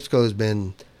 NIPSCO has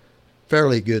been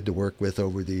fairly good to work with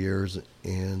over the years,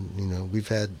 and we've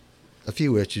had a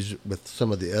few issues with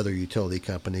some of the other utility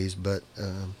companies, but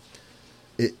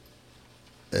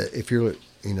if you're,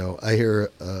 I hear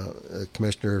a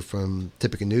commissioner from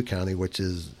Tippecanoe County, which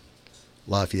is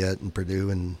Lafayette and Purdue,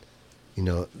 and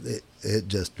it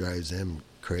just drives them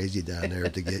crazy down there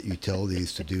to get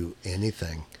utilities to do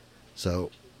anything. So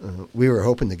we were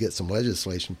hoping to get some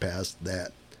legislation passed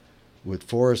that would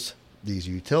force these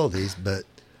utilities, but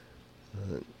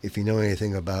if you know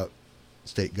anything about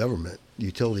state government,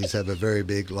 utilities have a very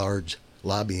big, large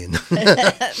lobbying.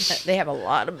 They have a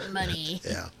lot of money.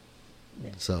 Yeah.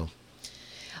 So.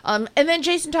 And then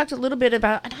Jason talked a little bit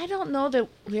about, and I don't know that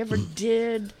we ever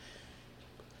did.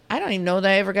 I don't even know that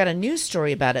I ever got a news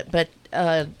story about it, but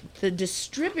the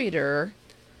distributor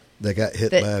that got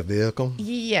hit by a vehicle.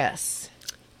 Yes.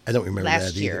 I don't remember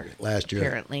last that either. year. Last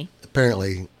year,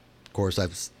 apparently, of course,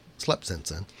 I've slept since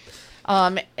then.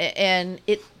 And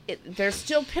they're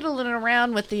still piddling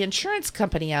around with the insurance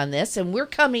company on this, and we're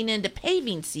coming into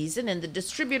paving season, and the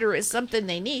distributor is something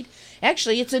they need.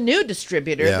 Actually, it's a new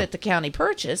distributor that the county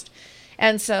purchased,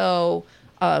 and so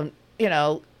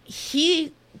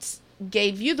he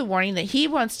gave you the warning that he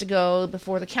wants to go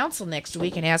before the council next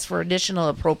week and ask for additional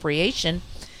appropriation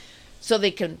so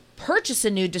they can purchase a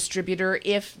new distributor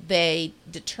if they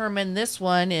determine this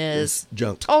one is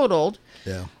junk totaled.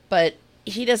 Yeah, but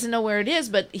he doesn't know where it is,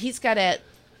 but he's got to.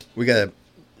 We got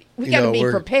to be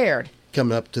prepared.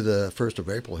 Coming up to the 1st of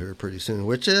April here pretty soon,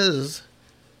 which is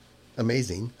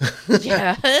amazing.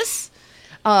 Yes.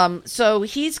 So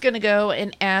he's going to go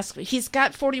and ask. He's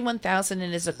got $41,000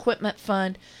 in his equipment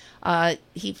fund.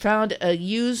 He found a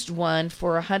used one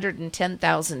for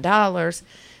 $110,000.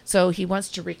 So he wants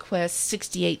to request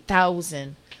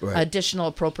 $68,000 additional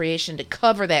appropriation to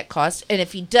cover that cost. And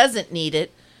if he doesn't need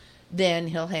it, then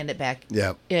he'll hand it back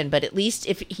in. But at least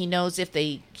if he knows if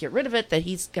they get rid of it, that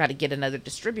he's got to get another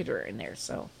distributor in there.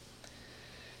 So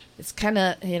it's kind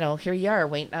of, here you are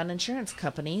waiting on insurance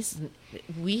companies.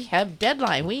 We have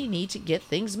deadline. We need to get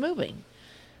things moving.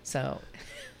 So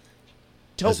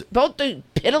don't do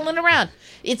piddling around.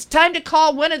 It's time to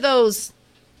call one of those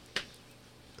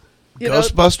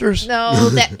Ghostbusters? No,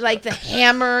 that like the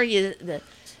hammer,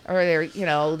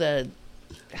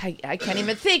 I can't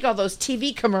even think all those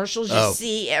TV commercials you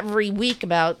see every week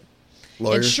about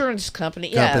insurance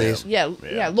companies.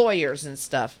 Yeah, lawyers and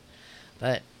stuff.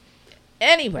 But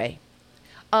anyway,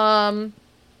 let's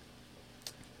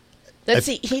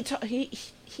see. He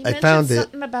mentioned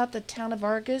something about the town of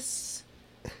Argus.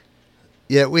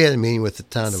 Yeah, we had a meeting with the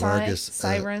town of Argus.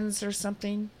 Sirens or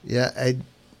something. Yeah, I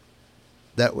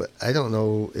don't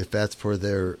know if that's for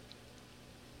their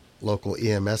local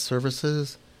EMS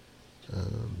services.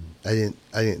 I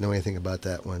didn't know anything about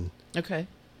that one. Okay.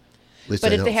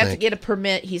 But if they have to get a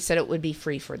permit, he said it would be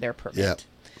free for their permit. Yeah.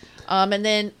 And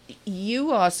then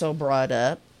you also brought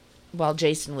up, while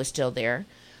Jason was still there,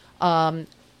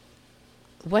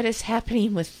 what is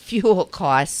happening with fuel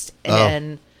costs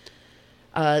and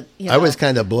I was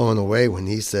kind of blown away when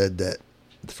he said that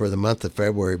for the month of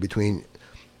February, between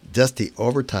just the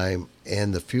overtime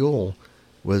and the fuel,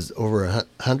 was over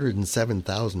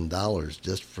 $107,000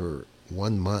 just for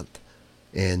 1 month,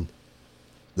 and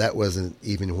that wasn't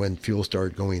even when fuel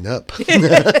started going up.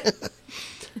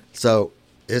 So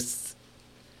it's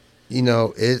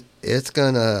it's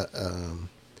gonna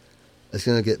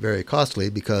get very costly,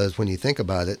 because when you think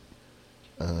about it,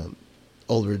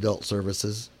 older adult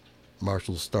services,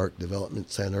 Marshall Stark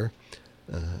Development Center,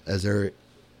 as they're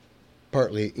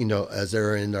partly, as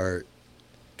they're in our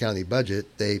county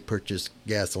budget, they purchase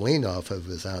gasoline off of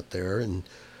us out there, and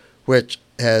which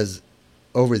has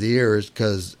over the years,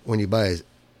 because when you buy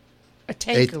a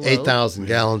tank 8,000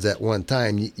 gallons at one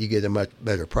time, you get a much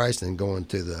better price than going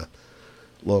to the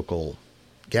local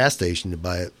gas station to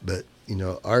buy it. But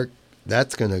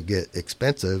that's going to get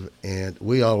expensive, and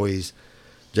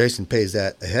Jason pays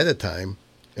that ahead of time,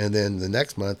 and then the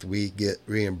next month we get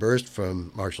reimbursed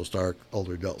from Marshall Stark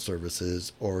Older Adult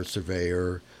Services or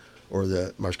Surveyor or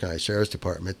the Marshall County Sheriff's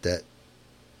Department that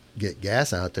get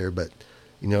gas out there. But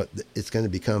it's going to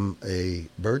become a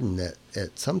burden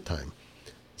at some time.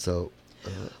 So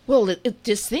well,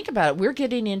 just think about it. We're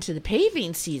getting into the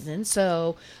paving season,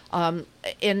 so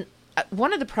in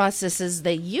one of the processes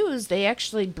they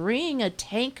actually bring a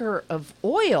tanker of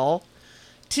oil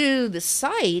to the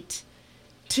site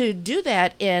to do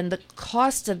that, and the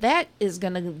cost of that is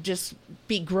going to just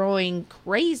be growing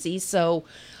crazy. So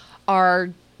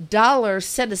our dollars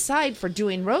set aside for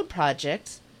doing road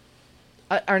projects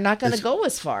are not going to go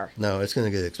as far No, it's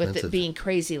going to get with expensive. it being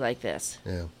crazy like this.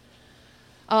 Yeah.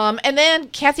 And then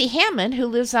Kathy Hammond, who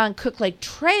lives on Cook Lake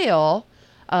Trail,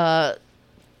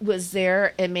 was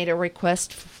there and made a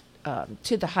request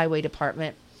to the highway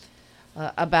department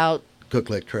about Cook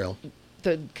Lake Trail.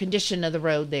 the condition of the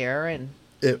road there. And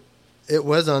It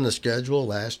was on the schedule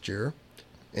last year,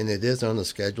 and it is on the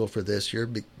schedule for this year,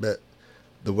 but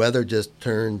the weather just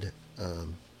turned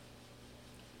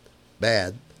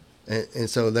bad. And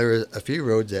so there are a few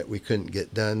roads that we couldn't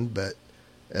get done, but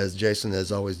as Jason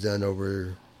has always done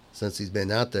over since he's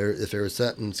been out there, if there was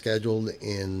something scheduled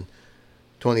in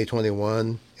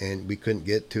 2021 and we couldn't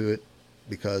get to it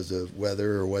because of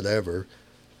weather or whatever,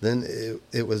 then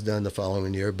it was done the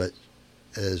following year. But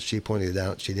as she pointed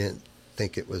out, she didn't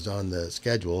think it was on the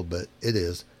schedule, but it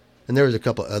is. And there was a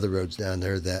couple other roads down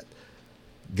there that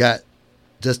got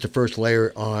just the first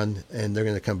layer on, and they're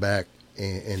going to come back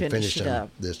and finish it them up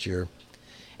this year.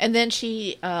 And then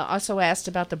she also asked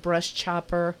about the brush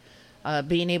chopper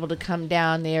being able to come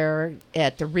down there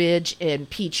at the Ridge and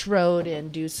Peach Road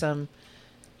and do some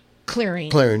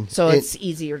clearing. So it's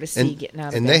easier to see getting out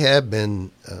of and there. they have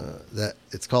been, that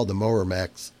it's called the Mower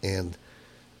Max, and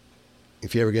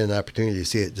if you ever get an opportunity to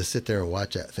see it, just sit there and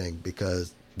watch that thing,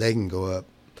 because they can go up.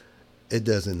 It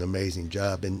does an amazing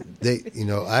job. And they,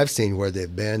 I've seen where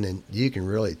they've been, and you can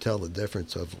really tell the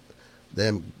difference of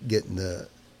them getting the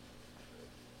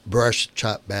brush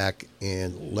chopped back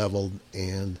and leveled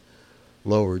and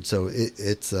lowered. So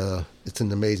it's an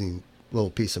amazing little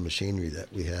piece of machinery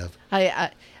that we have.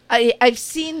 I've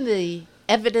seen the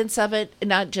evidence of it,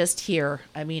 not just here.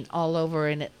 I mean, all over,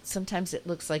 and sometimes it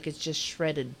looks like it's just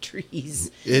shredded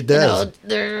trees. It does.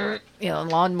 They're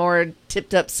lawnmower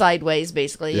tipped up sideways,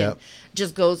 basically, Yep. and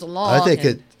just goes along. I think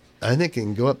it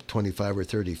can go up 25 or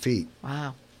 30 feet.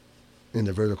 Wow. In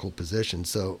the vertical position.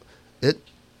 So it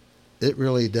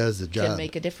really does the job. Can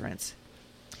make a difference.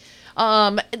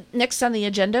 Next on the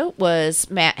agenda was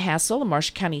Matt Hassel, the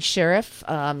Marshall County Sheriff.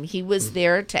 He was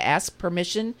there to ask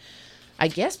permission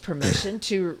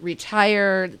to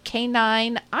retire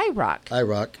K9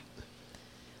 IROC.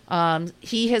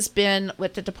 He has been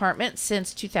with the department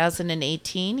since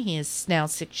 2018. He is now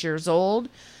 6 years old.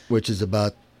 Which is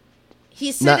about...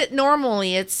 He said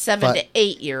normally it's 7 to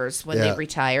 8 years when they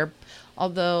retire.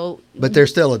 Although... But they're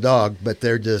still a dog, but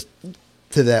they're just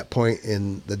to that point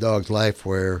in the dog's life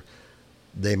where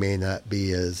they may not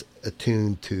be as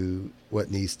attuned to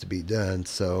what needs to be done.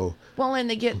 So... Well, and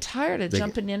they get tired of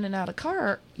jumping in and out of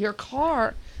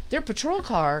their patrol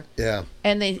car. Yeah.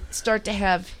 And they start to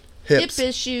have hip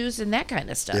issues and that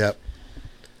kind of stuff. Yep.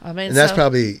 I mean, and that's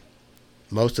probably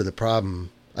most of the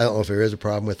problem. I don't know if there is a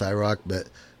problem with IROC, but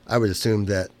I would assume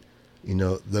that,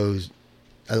 those...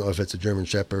 I don't know if it's a German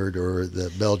Shepherd or the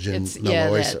Belgian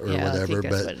Malinois or whatever, I think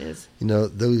that's but what it is.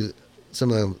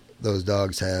 some of those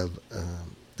dogs have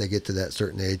they get to that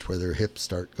certain age where their hips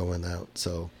start going out.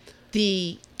 So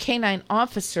the canine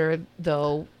officer,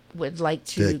 though, would like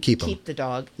to keep the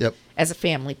dog as a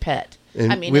family pet.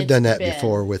 And we've done that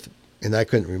before and I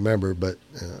couldn't remember, but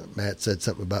Matt said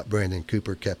something about Brandon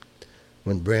Cooper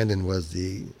when Brandon was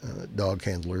the dog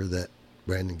handler, that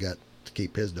Brandon got to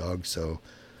keep his dog. So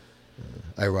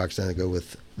IROC's going to go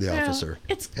with the officer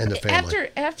and the family.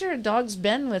 After a dog's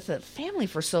been with a family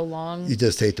for so long, you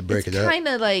just hate to break it up. It's kind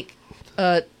of like,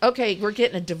 okay, we're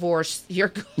getting a divorce.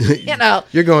 You're,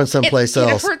 you're going someplace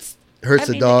else. It hurts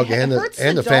the dog and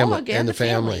the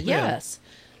family. Yes.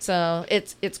 So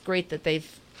it's great that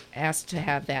they've asked to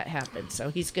have that happen.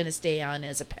 So he's going to stay on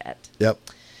as a pet. Yep.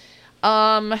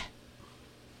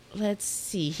 Let's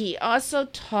see. He also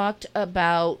talked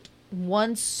about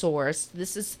OneSource.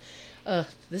 This is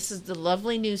the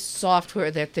lovely new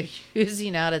software that they're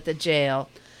using out at the jail,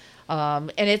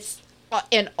 and it's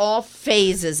in all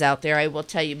phases out there. I will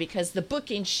tell you, because the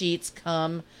booking sheets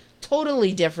come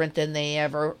totally different than they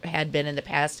ever had been in the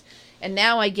past. And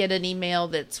now I get an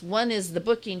email one is the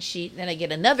booking sheet, and then I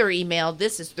get another email.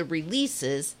 This is the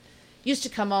releases. Used to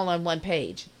come all on one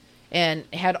page, and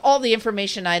had all the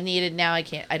information I needed. Now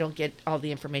I don't get all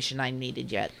the information I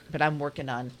needed yet, but I'm working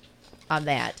on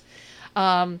that.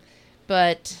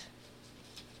 But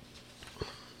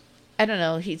I don't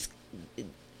know. He's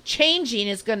changing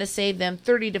is going to save them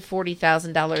 $30,000 to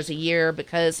 $40,000 a year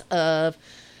because of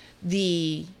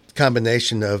the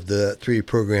combination of the three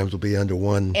programs will be under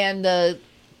one. And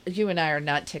you and I are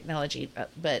not technology,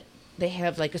 but they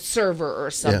have like a server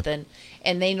or something,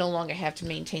 and they no longer have to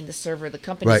maintain the server. The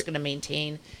company's Right. going to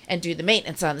maintain and do the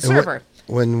maintenance on the And server.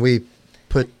 when we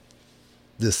put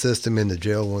the system in the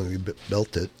jail when we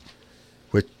built it,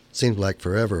 which seemed like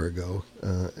forever ago,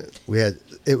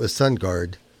 it was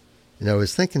SunGuard, and I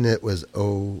was thinking it was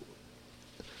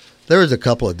there was a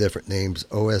couple of different names.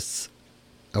 I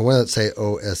want to say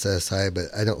OSSI, but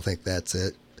I don't think that's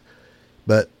it.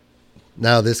 But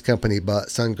now this company bought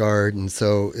SunGuard, and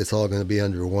so it's all going to be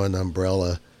under one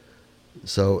umbrella.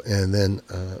 So, and then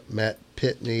Matt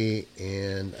Pitney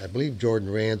and I believe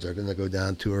Jordan Rands are going to go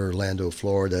down to Orlando,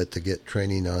 Florida, to get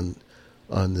training on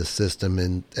the system.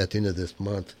 And at the end of this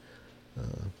month,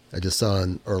 I just saw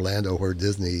in Orlando where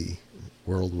Disney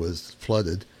World was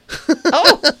flooded.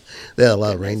 Oh, They had a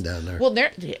lot of rain down there. well,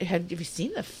 have you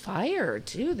seen the fire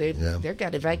too? They've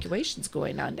got evacuations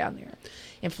going on down there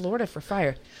in Florida for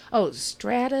fire. Oh,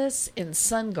 Stratus and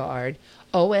SunGuard,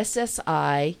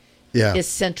 OSSI Yeah. is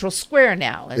Central Square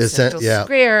now, and Is Central yeah.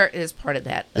 Square is part of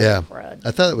that. Yeah. crowd.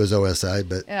 I thought it was OSI,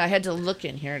 but Yeah, I had to look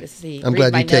in here to see. I'm read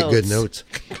glad my you take good notes.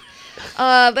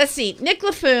 Let's see. Nick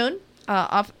LaFoon,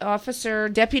 Officer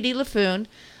Deputy LaFoon,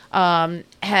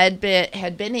 had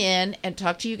been in and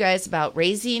talked to you guys about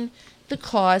raising the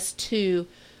cost to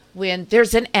when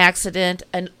there's an accident,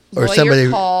 an Or lawyer somebody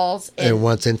calls and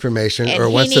wants information and or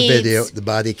he wants the video, needs- the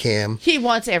body cam. he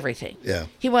wants everything. Yeah.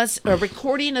 He wants a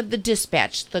recording of the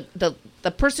dispatch, the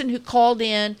person who called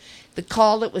in, the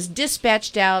call that was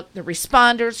dispatched out, the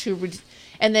responders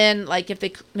and then like if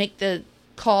they make the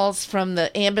calls from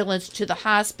the ambulance to the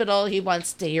hospital, he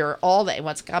wants to hear all that. He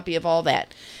wants a copy of all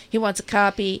that. He wants a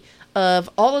copy of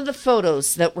all of the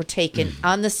photos that were taken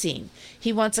on the scene.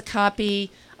 He wants a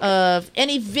copy of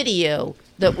any video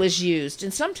that was used.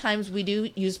 And sometimes we do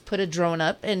put a drone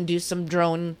up and do some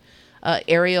drone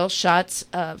aerial shots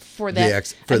for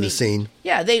that. The scene.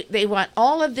 Yeah, they want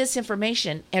all of this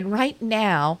information. And right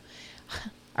now,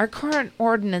 our current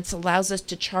ordinance allows us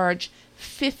to charge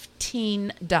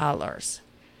 $15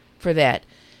 for that.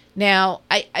 Now,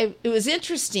 it was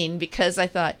interesting because I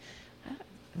thought,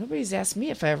 nobody's asked me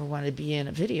if I ever wanted to be in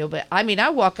a video, but I mean,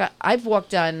 I've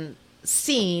walked on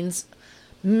scenes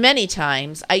many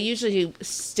times. I usually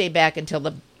stay back until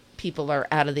the people are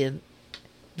out of the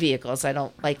vehicles. I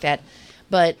don't like that.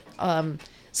 But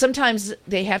sometimes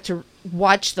they have to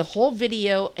watch the whole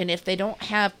video, and if they don't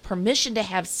have permission to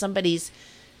have somebody's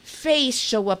face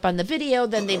show up on the video,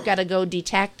 then they've got to go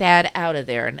detach that out of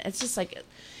there. And it's just like,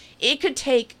 it could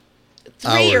take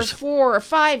 3 Hours. or 4 or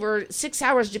 5 or 6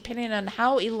 hours, depending on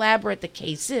how elaborate the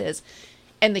case is,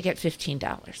 and they get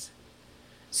 $15.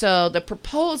 So the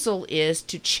proposal is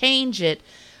to change it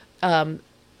from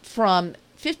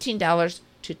 $15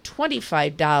 to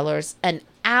 $25 an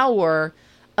hour,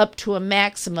 up to a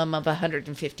maximum of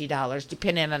 $150,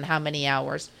 depending on how many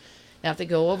hours. Now, if they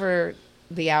go over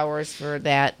the hours for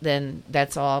that, then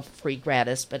that's all free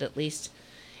gratis, but at least...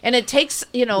 And it takes,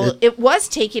 it was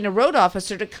taking a road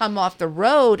officer to come off the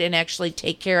road and actually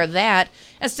take care of that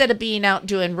instead of being out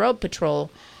doing road patrol.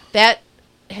 That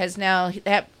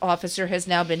officer has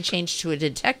now been changed to a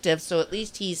detective, so at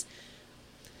least he's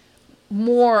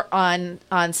more on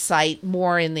site,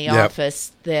 more in the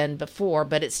office than before,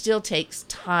 but it still takes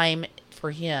time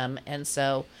for him, and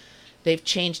so they've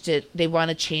changed it. They want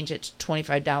to change it to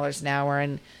 $25 an hour,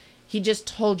 and he just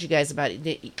told you guys about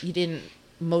it. He didn't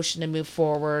motion to move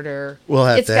forward, or We'll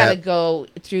have it's got to go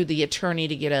through the attorney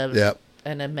to get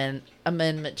an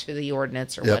amendment to the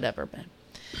ordinance or whatever. But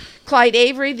Clyde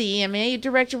Avery, the EMA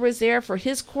director, was there for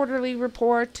his quarterly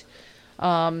report.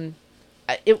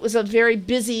 It was a very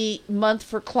busy month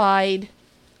for Clyde.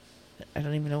 I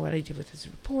don't even know what I did with his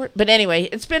report. But anyway,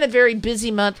 it's been a very busy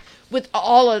month with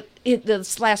all of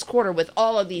this last quarter, with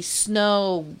all of these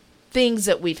snow things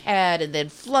that we've had, and then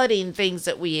flooding things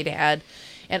that we had,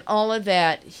 and all of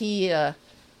that. He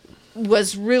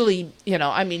was really,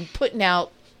 putting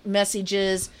out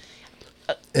messages.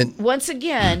 And Once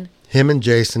again, him and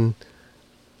Jason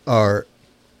are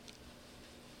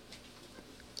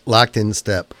locked in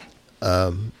step.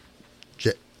 Jason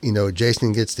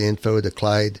gets the info to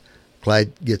Clyde.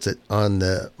 Clyde gets it on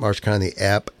the Marsh County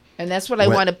app. and that's what I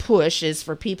want to push, is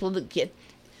for people to get,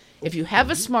 if you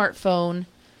have a smartphone,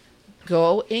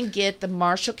 go and get the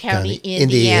Marshall County,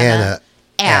 Indiana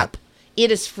app.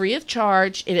 It is free of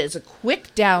charge. It is a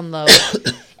quick download.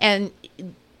 And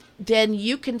then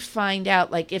you can find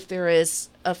out, like, if there is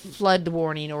a flood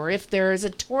warning, or if there is a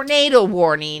tornado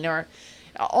warning, or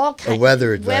all kinds of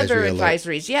weather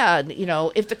advisories. Yeah,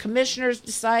 if the commissioners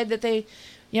decide that they,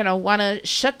 want to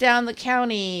shut down the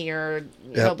county, or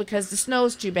because the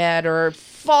snow's too bad, or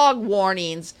fog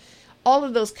warnings, all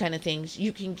of those kind of things,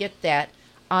 you can get that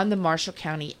on the Marshall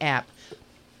County app.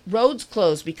 Roads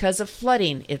closed because of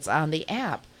flooding, it's on the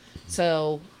app.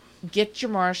 So get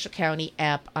your Marshall County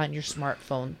app on your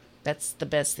smartphone. That's the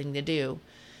best thing to do.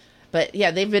 But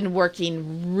yeah, they've been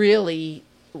working really,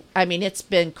 I mean, it's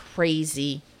been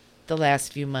crazy the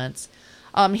last few months.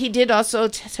 He did also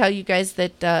tell you guys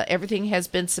that everything has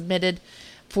been submitted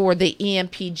for the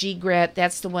EMPG grant.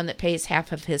 That's the one that pays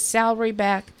half of his salary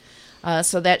back.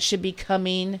 So that should be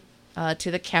coming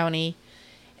to the county.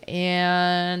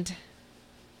 And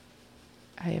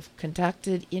I have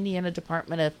contacted Indiana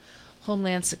Department of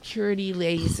Homeland Security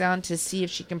liaison to see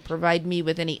if she can provide me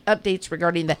with any updates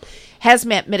regarding the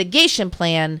hazmat mitigation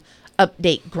plan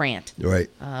update grant. Right.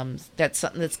 That's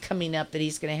something that's coming up that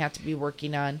he's going to have to be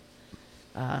working on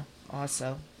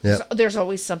also. Yeah. So there's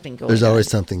always something going on. There's always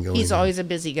something going on. He's always a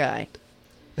busy guy.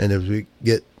 And as we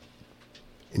get,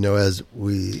 as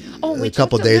we We a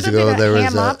couple talked days little ago, bit there about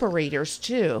was ham operators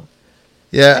too.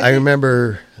 Yeah, I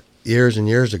remember years and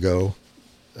years ago,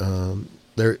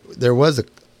 there was a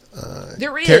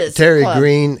There is Terry club.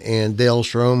 Green and Dale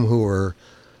Schroem, who were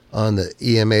on the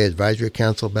EMA Advisory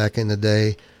Council back in the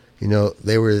day.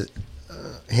 They were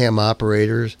ham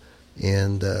operators,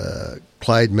 and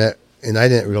Clyde met. And I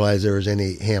didn't realize there was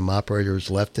any ham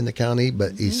operators left in the county,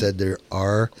 but he said there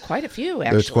are. Quite a few,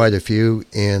 actually. There's quite a few,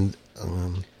 and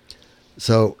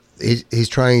so he's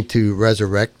trying to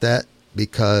resurrect that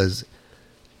because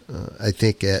I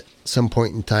think at some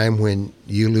point in time when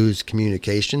you lose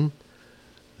communication,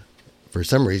 for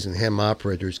some reason, ham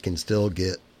operators can still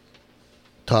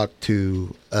talk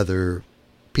to other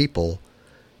people,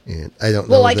 and I don't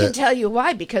know. Well, I can tell you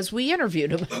why, because we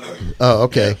interviewed him. Oh,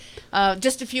 okay.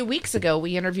 Just a few weeks ago,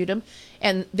 we interviewed him,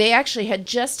 and they actually had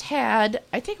just had,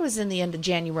 I think it was in the end of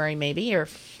January maybe, or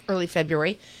early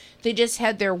February, they just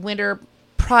had their winter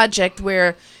project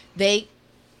where they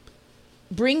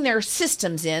bring their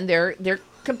systems in, their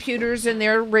computers and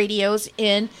their radios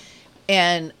in,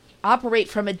 and operate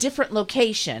from a different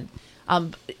location.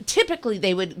 Typically,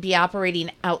 they would be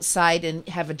operating outside and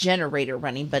have a generator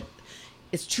running, but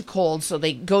it's too cold, so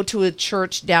they go to a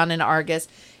church down in Argus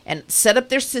and set up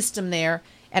their system there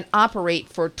and operate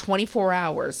for 24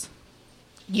 hours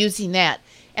using that.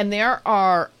 And there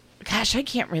are, gosh, I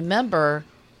can't remember,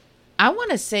 I want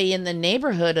to say in the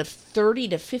neighborhood of 30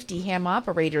 to 50 ham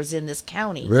operators in this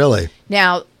county. Really?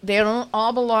 Now, they don't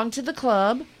all belong to the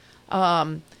club,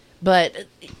 but...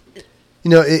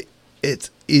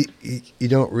 It's you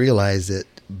don't realize it,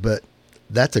 but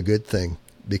that's a good thing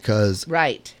because...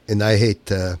 Right. And I hate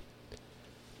to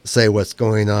say what's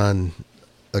going on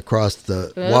across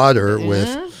the water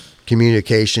with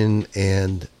communication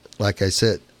and, like I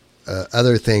said,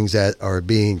 other things that are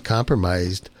being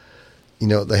compromised.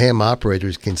 The ham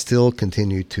operators can still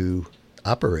continue to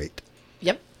operate.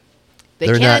 Yep.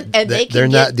 They're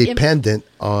not dependent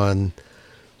on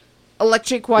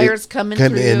electric wires coming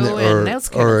through and those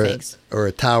kind of things. Or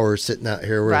a tower sitting out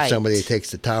here where Right. somebody takes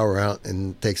the tower out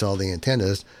and takes all the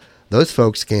antennas. Those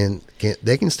folks can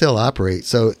still operate.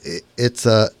 So it's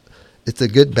a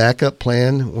good backup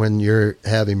plan when you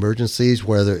have emergencies,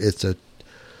 whether it's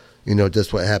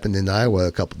just what happened in Iowa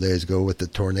a couple of days ago with the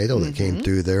tornado that came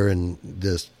through there and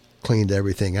just cleaned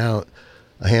everything out.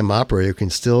 A ham operator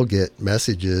can still get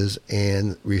messages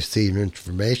and receive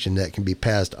information that can be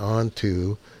passed on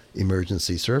to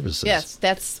emergency services. Yes,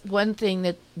 that's one thing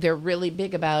that they're really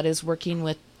big about is working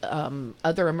with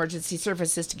other emergency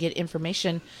services to get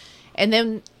information. And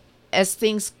then as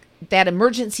that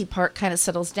emergency part kind of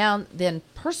settles down, then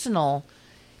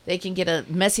they can get a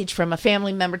message from a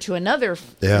family member to another,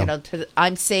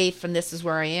 I'm safe and this is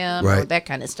where I am, or that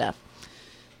kind of stuff.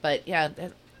 But yeah,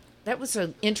 that was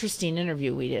an interesting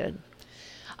interview we did.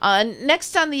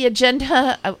 Next on the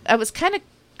agenda, I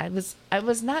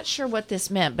was not sure what this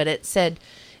meant, but it said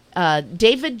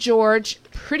David George,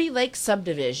 Pretty Lake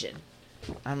subdivision.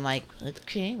 I'm like,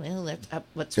 okay, well,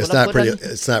 that's It's not pretty.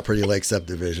 It's not Pretty Lake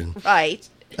subdivision. Right.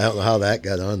 I don't know how that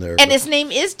got on there. And his name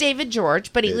is David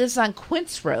George, but he lives on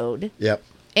Quince Road. Yep.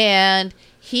 And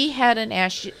he had an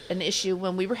issue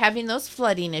when we were having those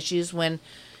flooding issues when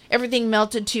everything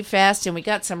melted too fast and we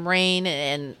got some rain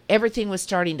and everything was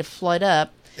starting to flood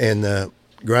up. And the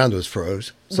ground was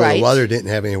froze, so Right. the water didn't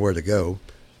have anywhere to go.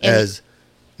 And- as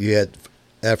you had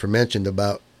aforementioned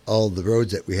about all the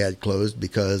roads that we had closed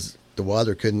because the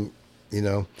water couldn't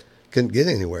get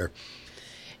anywhere.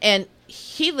 And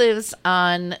he lives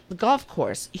on the golf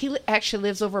course. He actually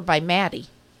lives over by Maddie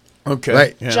Okay.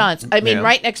 Right. Yeah. Johns. I mean, Yeah.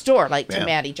 right next door, to Yeah.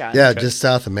 Maddie Johns. Yeah, just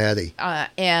south of Maddie.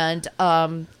 And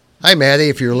Hi, Maddie,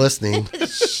 if you're listening.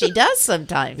 she does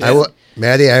sometimes.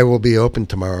 Maddie, I will be open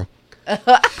tomorrow.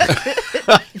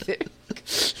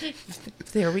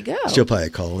 There we go. She'll probably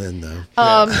call in though.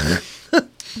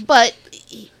 But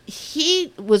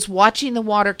he was watching the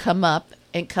water come up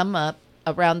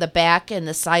around the back and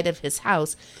the side of his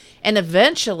house. And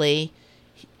eventually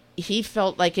he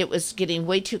felt like it was getting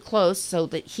way too close, so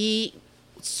that he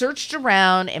searched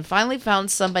around and finally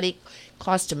found somebody.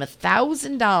 Cost him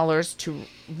 $1,000 to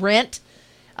rent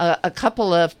a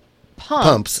couple of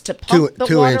pumps to pump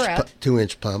the water out.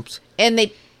 2-inch pumps. And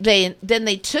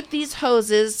they took these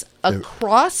hoses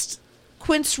across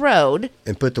Quince Road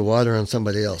and put the water on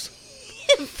somebody else.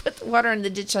 and put the water in the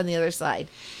ditch on the other side,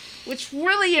 which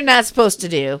really you're not supposed to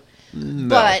do. No.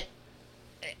 But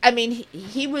I mean,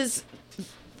 he was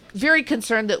very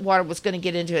concerned that water was going to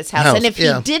get into his house, and if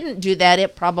he didn't do that,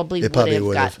 it probably would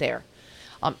have got there.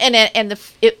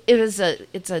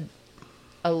 It's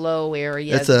a low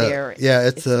area there.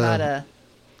 It's not a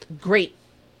great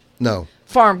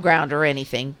farm ground or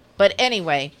anything. But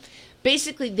anyway,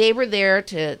 basically they were there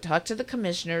to talk to the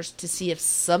commissioners to see if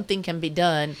something can be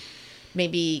done,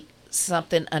 maybe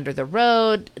something under the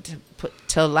road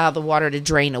to allow the water to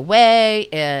drain away.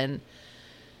 And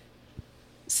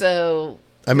so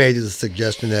I made the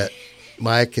suggestion that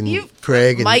Mike and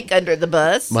Craig and Mike under the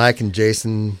bus. Mike and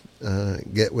Jason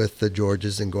get with the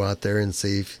Georges and go out there and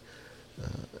see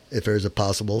if there's a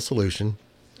possible solution.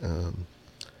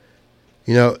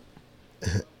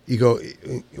 You go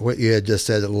what you had just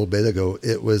said a little bit ago.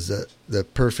 It was the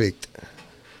perfect,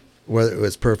 whether it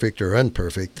was perfect or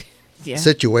unperfect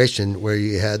situation where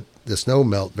you had the snow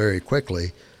melt very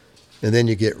quickly, and then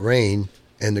you get rain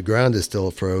and the ground is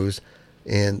still froze,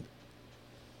 and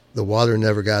the water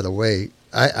never got away.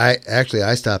 I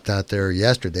stopped out there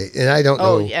yesterday, and I don't know.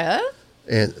 Oh, yeah?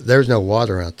 And there's no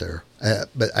water out there.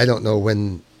 But I don't know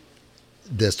when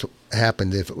this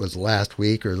happened, if it was last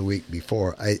week or the week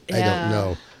before. I don't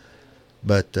know.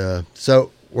 But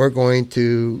so we're going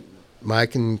to,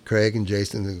 Mike and Craig and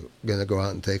Jason are going to go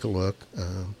out and take a look,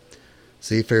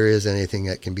 see if there is anything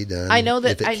that can be done. I know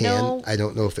that, I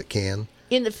don't know if it can.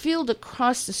 In the field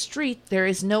across the street, there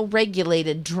is no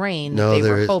regulated drain that they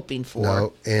were hoping for.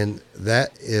 No, and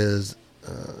that is,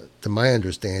 to my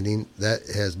understanding, that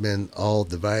has been all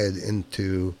divided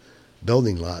into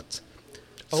building lots.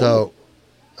 So,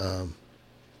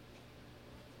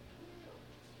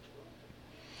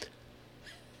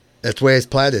 that's the way it's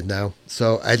platted now.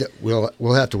 So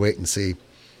we'll have to wait and see.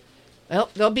 Well,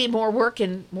 there'll be more work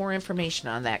and more information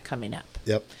on that coming up.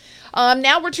 Yep.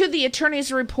 Now we're to the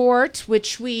attorney's report,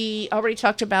 which we already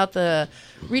talked about, the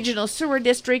regional sewer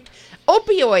district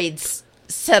opioids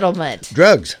settlement.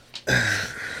 Drugs.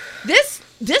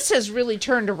 This has really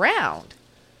turned around.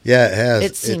 Yeah, it has.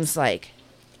 It seems like.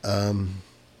 In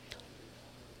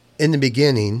the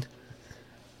beginning,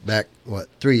 back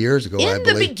 3 years ago, I believe. In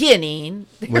the beginning,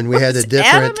 when we had a different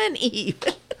Adam and Eve.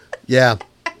 Yeah.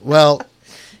 Well,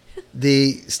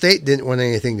 the state didn't want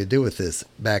anything to do with this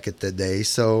back at the day,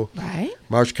 so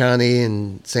Marsh County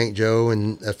and St. Joe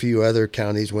and a few other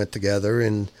counties went together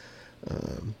and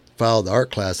filed our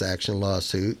class action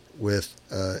lawsuit with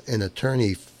an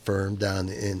attorney firm down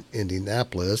in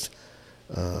Indianapolis,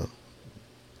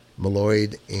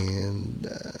 Malloyd and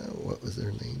what was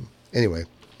their name? Anyway,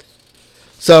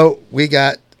 so we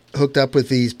got hooked up with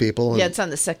these people. Yeah, it's on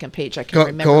the second page. I can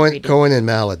remember Cohen and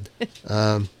Mallard.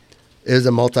 It is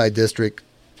a multi-district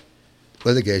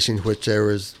litigation, which there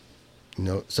was,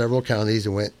 several counties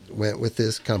that went with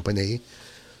this company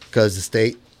because the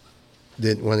state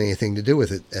didn't want anything to do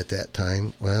with it at that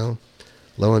time. Well,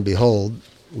 lo and behold,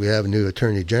 we have a new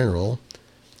attorney general,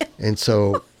 and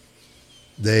so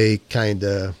they kind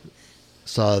of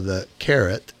saw the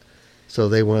carrot, so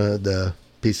they wanted a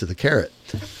piece of the carrot.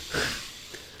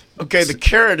 Okay, the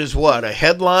carrot is what? A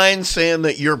headline saying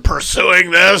that you're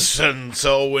pursuing this, and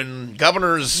so when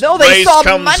governor's race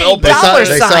comes open,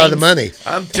 they saw the money.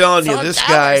 I'm telling you, this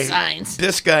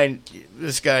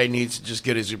guy needs to just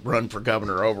get his run for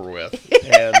governor over with.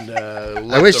 And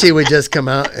I wish he would just come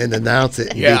out and announce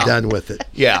it and be done with it.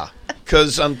 Yeah,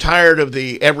 because I'm tired of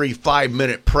the every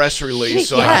 5-minute press release,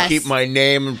 so I can keep my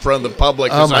name in front of the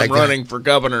public because I'm running for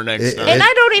governor next time. And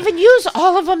I don't even use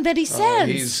all of them that he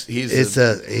sends. He's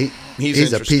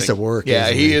a piece of work. Yeah,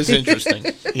 he is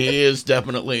interesting. He is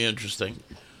definitely interesting.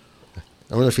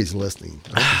 I wonder if he's listening.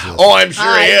 Oh, I'm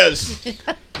sure he is.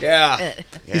 Yeah.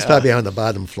 He's probably on the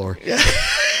bottom floor. Yeah,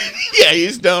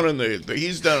 he's down in the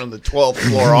 12th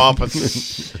floor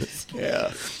office.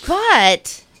 Yeah.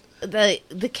 But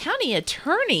the county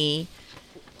attorney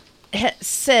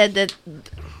said that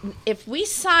if we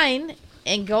sign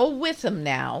and go with them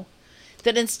now,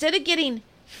 that instead of getting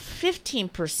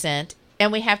 15%,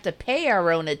 and we have to pay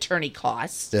our own attorney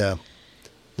costs. Yeah.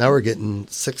 Now we're getting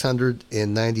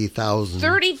 690,000.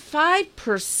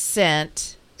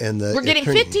 35%. And We're getting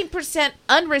 15%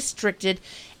 unrestricted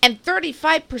and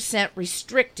 35%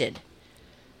 restricted.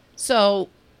 So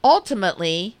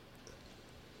ultimately,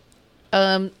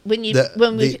 when we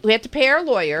have to pay our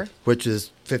lawyer, which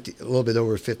is a little bit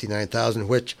over 59,000,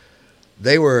 which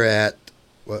they were at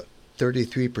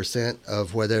 33%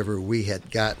 of whatever we had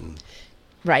gotten.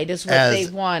 right, is what they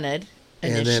wanted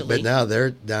initially. But now they're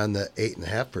down to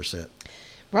 8.5%.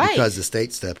 Right. Because the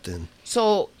state stepped in.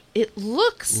 So it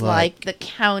looks like the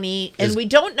county, and we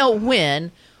don't know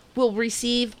when, will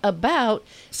receive about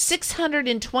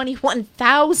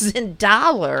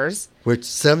 $621,000. Which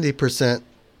 70%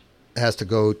 has to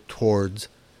go towards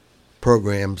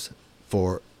programs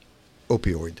for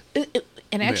opioid.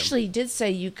 And actually did say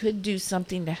you could do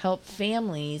something to help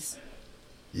families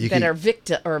You that could-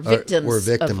 are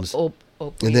victims of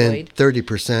opioid. And then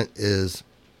 30% is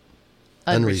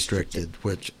unrestricted,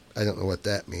 which I don't know what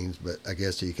that means, but I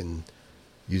guess you can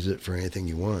use it for anything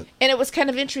you want. And it was kind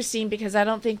of interesting because I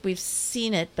don't think we've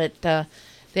seen it, but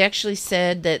they actually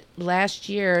said that last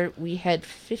year we had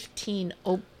 15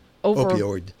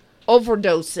 Opioid.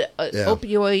 overdose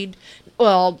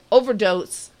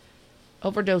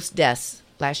deaths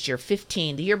last year.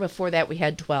 15. The year before that we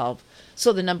had 12.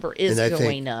 So the number is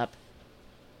going up.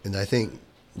 And I think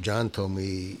John told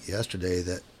me yesterday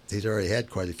that he's already had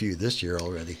quite a few this year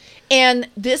already. And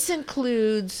this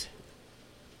includes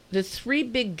the three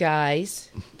big guys,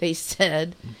 they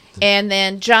said, and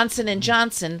then Johnson &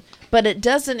 Johnson, but it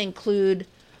doesn't include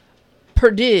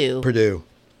Purdue.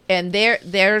 And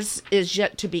theirs is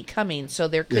yet to be coming, so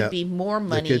there could be more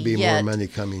money. There could be more money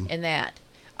coming. In that.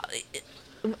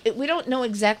 We don't know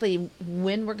exactly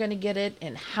when we're going to get it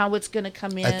and how it's going to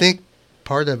come in. I think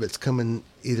part of it's coming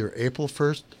either April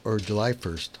 1st or July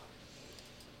 1st.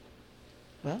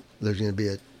 Well, there's going to be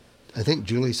I think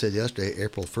Julie said yesterday,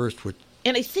 April 1st.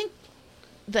 And I think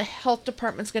the health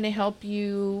department's going to help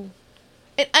you.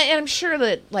 And I'm sure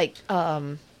that,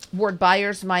 Ward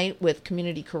Byers might with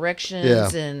community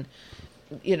corrections and,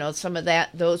 some of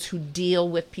those who deal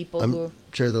with people who I'm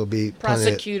sure there'll be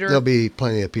prosecutor.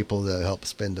 plenty of people that help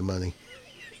spend the money.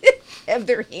 Have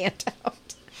their hand out.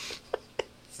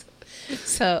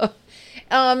 So,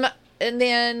 and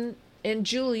then in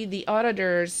Julie, the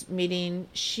auditor's meeting,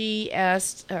 she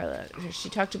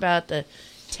talked about the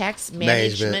Tax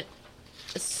Management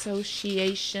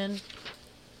Association.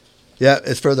 Yeah,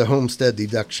 it's for the homestead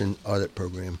deduction audit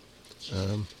program.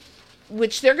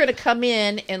 Which they're going to come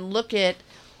in and look at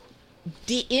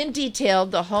in detail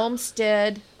the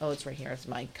homestead. Oh, it's right here. It's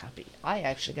my copy. I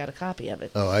actually got a copy of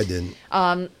it. Oh, I didn't.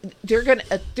 They're going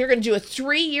to do a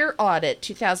 3-year audit,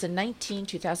 2019,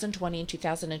 2020, and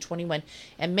 2021,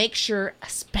 and make sure,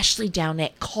 especially down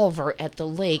at Culver at the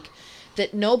lake,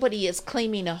 that nobody is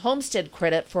claiming a homestead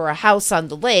credit for a house on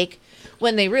the lake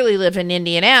when they really live in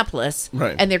Indianapolis,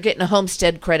 right? And they're getting a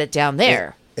homestead credit down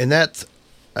there. And that's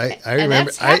I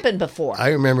remember that's happened before. I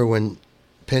remember when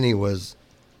Penny was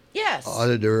yes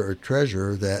auditor or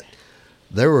treasurer that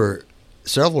there were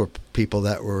several people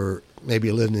that were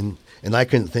maybe living in, and I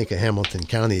couldn't think of Hamilton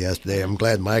County yesterday. I'm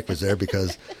glad Mike was there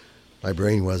because my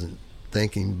brain wasn't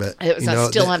thinking. But it was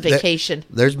still on vacation.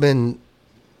 There's been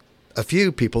a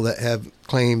few people that have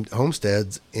claimed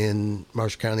homesteads in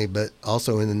Marshall County, but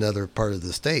also in another part of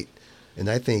the state. And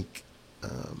I think,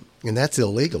 and that's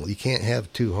illegal. You can't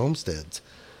have two homesteads.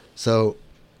 So,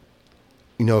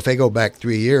 if they go back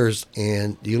 3 years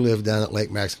and you live down at Lake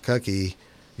Maxatucky,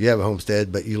 you have a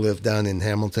homestead, but you live down in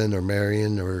Hamilton or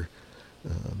Marion or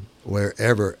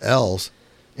wherever else,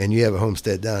 and you have a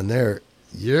homestead down there,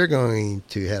 you're going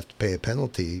to have to pay a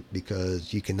penalty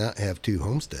because you cannot have two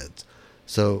homesteads.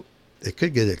 So it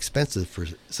could get expensive for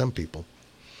some people.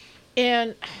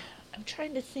 And I'm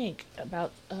trying to think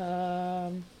about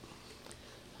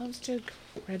homestead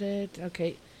credit.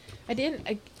 Okay, I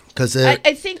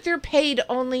think they're paid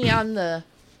only on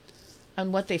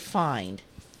what they find.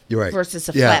 You're right. Versus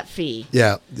a flat fee.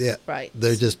 Yeah. Right.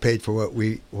 They're just paid for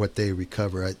what they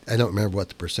recover. I don't remember what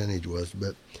the percentage was,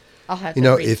 but I'll have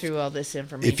to read through all this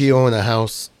information. If you own a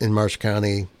house in Marshall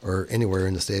County or anywhere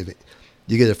in the state,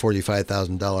 you get a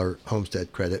 $45,000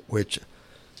 homestead credit, which,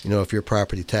 if your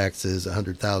property tax is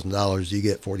 $100,000, you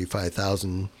get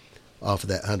 $45,000 off of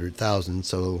that $100,000.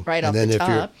 So right off the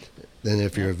top.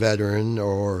 If you're a veteran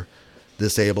or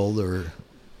disabled or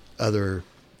other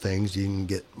things, you can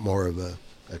get more of a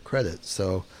credit.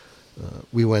 So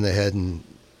we went ahead and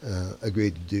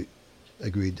agreed to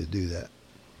do that.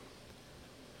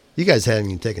 You guys haven't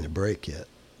even taken a break yet.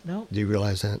 No. Do you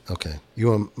realize that? Okay.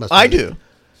 I do.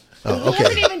 Oh, We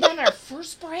haven't okay. even done our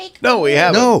first break. No, we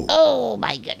haven't. No, Oh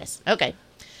my goodness. Okay.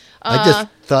 I just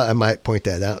thought I might point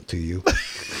that out to you.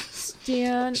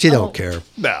 Stan. She don't care.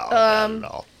 No, not at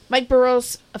all. Mike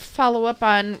Burrows, a follow up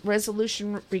on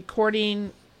resolution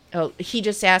recording. Oh, he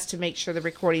just asked to make sure the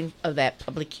recording of that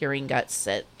public hearing got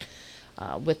set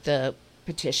with the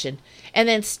petition. And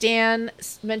then Stan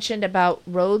mentioned about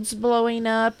roads blowing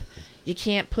up. You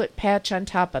can't put patch on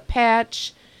top of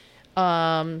patch.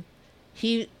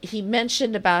 He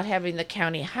mentioned about having the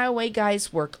county highway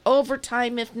guys work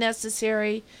overtime if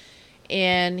necessary.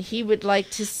 And he would like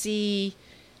to see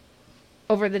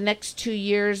over the next 2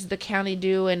 years the county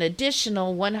do an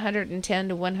additional 110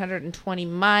 to 120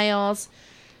 miles.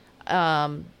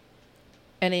 And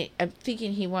I'm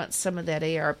thinking he wants some of that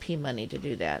ARP money to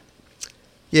do that.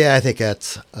 Yeah, I think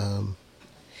that's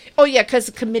Oh, yeah, because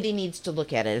the committee needs to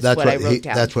look at it, is that's what I wrote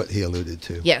down. That's what he alluded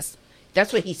to. Yes,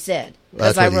 that's what he said,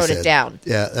 because That's I what he wrote it said. down.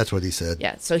 Yeah, that's what he said.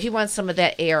 Yeah, so he wants some of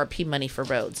that ARP money for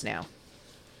roads now.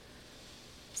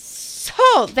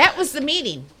 So that was the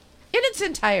meeting in its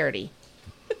entirety.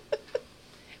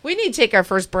 We need to take our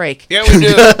first break. Yeah, we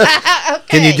do. Okay.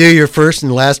 Can you do your first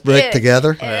and last break Yeah,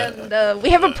 together? And we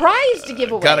have a prize to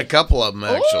give away. Got a couple of them,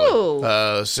 actually.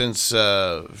 Ooh. Since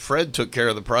Fred took care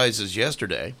of the prizes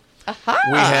yesterday, Aha.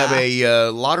 we have a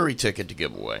lottery ticket to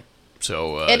give away.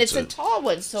 So And it's a tall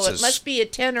one, so it's it must be a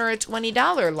 $10 or a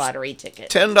 $20 lottery ticket.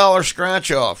 $10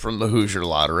 scratch off from the Hoosier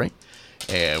Lottery.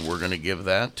 And we're going to give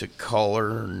that to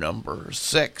caller number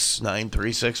 6,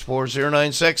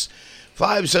 936-4096.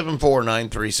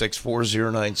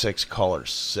 574-936-4096. Caller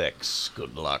 6.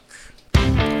 Good luck.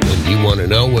 When you want to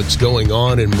know what's going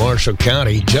on in Marshall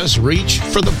County, just reach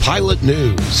for the Pilot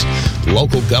News.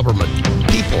 Local government,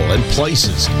 people, and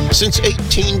places. Since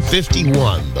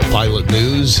 1851, the Pilot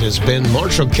News has been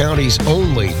Marshall County's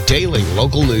only daily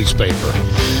local newspaper.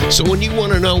 So when you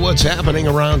want to know what's happening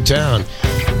around town,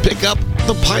 pick up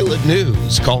the Pilot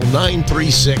News. Call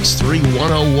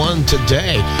 936-3101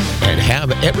 today and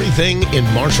have everything in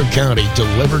Marshall County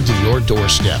delivered to your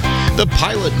doorstep. The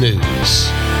Pilot News.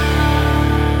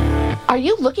 Are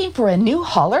you looking for a new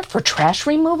hauler for trash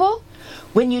removal?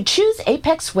 When you choose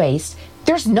Apex Waste,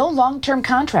 there's no long-term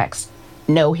contracts,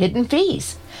 no hidden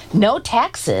fees, no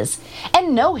taxes,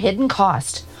 and no hidden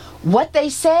cost. What they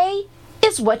say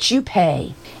is what you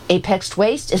pay. Apex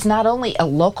Waste is not only a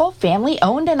local,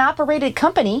 family-owned and operated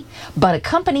company, but a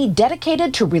company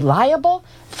dedicated to reliable,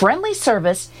 friendly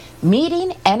service,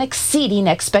 meeting and exceeding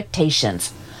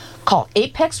expectations. Call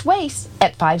Apex Waste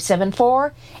at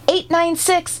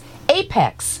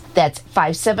 574-896-APEX. That's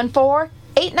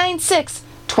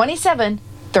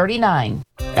 574-896-2739.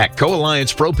 At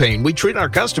Co-Alliance Propane, we treat our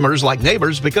customers like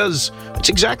neighbors because it's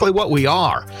exactly what we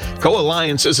are.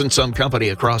 Co-Alliance isn't some company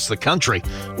across the country.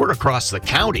 We're across the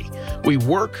county. We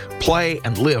work, play,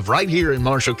 and live right here in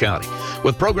Marshall County.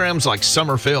 With programs like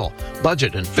Summer Fill,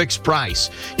 Budget, and Fixed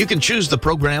Price, you can choose the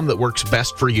program that works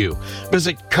best for you.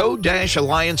 Visit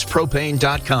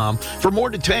co-alliancepropane.com for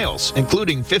more details,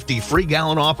 including 50 free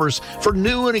gallon offers for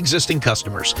new and existing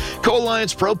customers.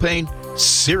 Co-Alliance Propane,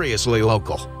 seriously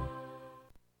local.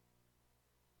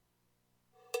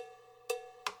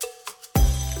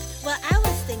 Well, I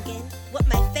was thinking what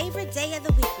my favorite day of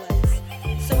the week was,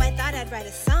 so I thought I'd write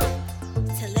a song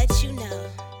to let you know.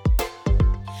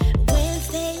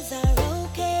 Wednesdays are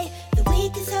okay, the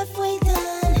week is halfway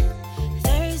done.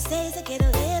 Thursdays I get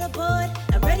a little bored,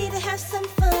 I'm ready to have some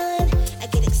fun. I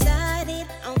get excited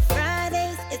on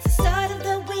Fridays, it's the start of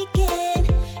the weekend.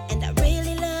 And I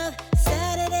really love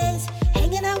Saturdays,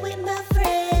 hanging out with my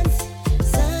friends.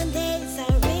 Sundays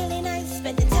are really nice,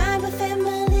 spending time with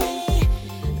family.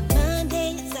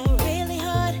 Mondays are really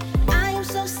hard, I am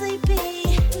so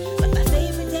sleepy. But my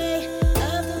favorite day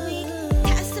of the week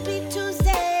has to be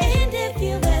Tuesday. And if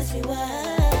you ask me why,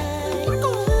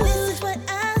 this is what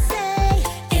I'll say.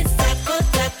 It's Taco,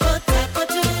 Taco, Taco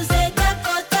Tuesday.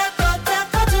 Taco, Taco,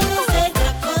 Taco Tuesday.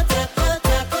 Taco, Taco,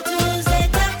 Taco Tuesday.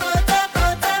 Taco, Taco,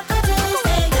 Taco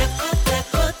Tuesday. Taco,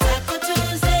 Taco, Taco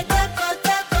Tuesday. Taco,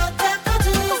 Taco, Taco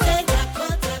Tuesday. Taco,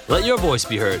 Taco. Let your voice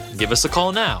be heard. Give us a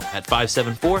call now at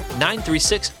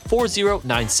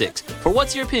 574-936-4096 for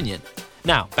What's Your Opinion.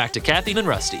 Now, back to Kathy and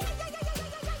Rusty.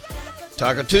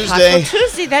 Taco Tuesday. Taco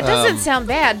Tuesday. That doesn't sound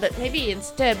bad, but maybe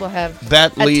instead we'll have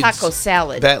That a leads, taco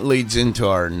salad. That leads into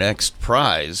our next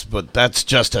prize, but that's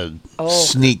just a Oh,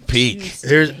 sneak peek.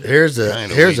 Here's a Kinda here's a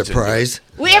leads into prize.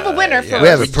 we have a winner for We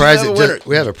have a We do prize have a that winner. just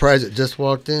we have a prize that just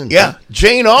walked in. Yeah,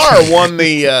 Jane R. won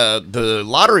the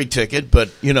lottery ticket,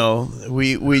 but you know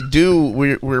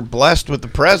we're blessed with the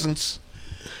presence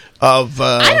of.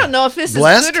 I don't know if this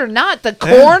Blessed? is good or not. The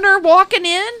coroner walking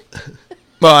in.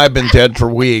 Well, I've been dead for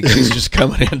weeks. He's just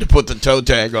coming in to put the toe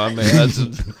tag on me. That's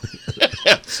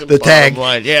The tag. bottom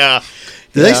line. Yeah.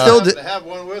 Do they still do? To have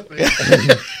one with me.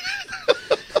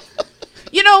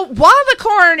 You know, while the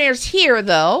coroner's here,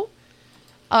 though,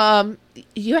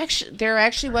 there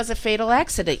actually was a fatal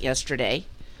accident yesterday.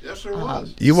 Yes, there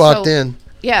was. You walked So- in.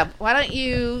 Yeah, why don't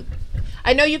you?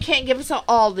 I know you can't give us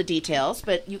all the details,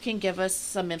 but you can give us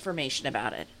some information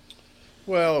about it.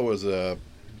 Well, it was a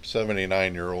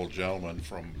 79-year-old gentleman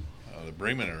from the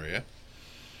Bremen area.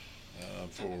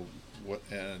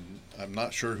 And I'm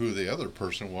not sure who the other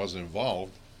person was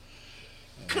involved.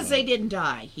 Because they didn't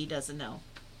die. He doesn't know.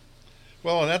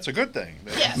 Well, and that's a good thing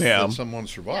that, Yes. Yeah. that someone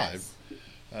survived.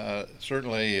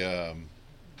 Certainly,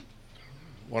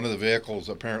 one of the vehicles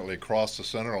apparently crossed the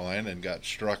center line and got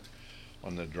struck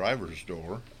on the driver's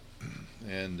door,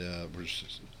 and was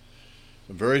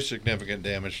some very significant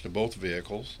damage to both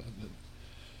vehicles.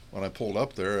 When I pulled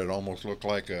up there, it almost looked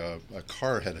like a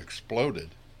car had exploded.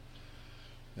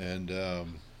 And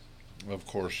of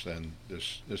course, then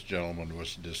this gentleman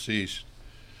was deceased.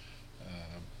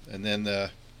 And then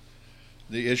the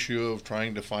issue of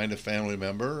trying to find a family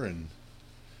member and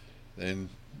then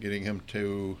getting him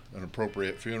to an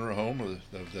appropriate funeral home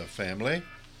of the family.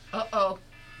 Uh-oh.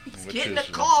 He's Which getting is,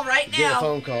 a call right Get a now.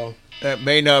 phone call. That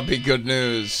may not be good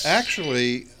news.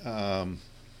 Actually,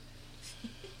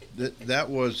 that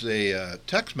was a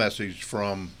text message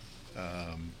from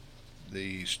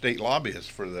the state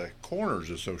lobbyist for the Coroners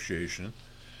Association.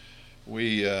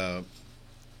 We,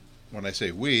 when I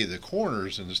say we, the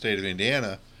coroners in the state of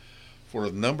Indiana, for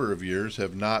a number of years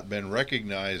have not been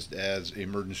recognized as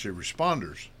emergency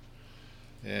responders.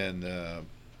 And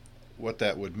what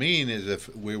that would mean is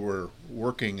if we were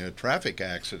working a traffic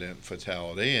accident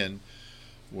fatality and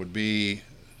would be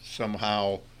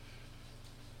somehow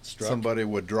somebody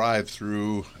would drive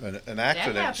through an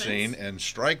accident happens. scene and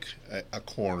strike a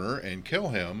coroner and kill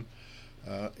him,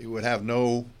 it would have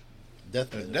no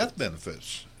death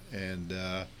benefits. And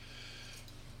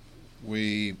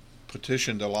we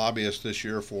petitioned a lobbyist this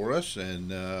year for us,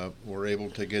 and were able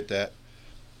to get that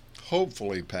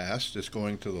hopefully passed. It's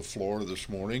going to the floor this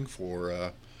morning for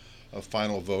a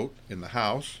final vote in the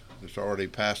House. It's already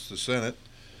passed the Senate,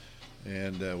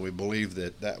 and we believe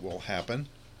that will happen.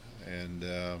 And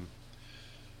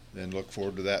then look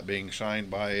forward to that being signed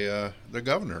by the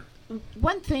governor.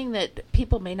 One thing that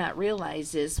people may not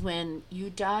realize is when you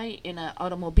die in an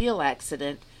automobile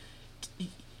accident,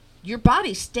 your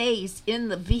body stays in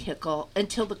the vehicle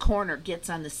until the coroner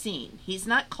gets on the scene. He's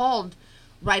not called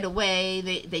right away.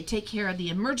 They take care of the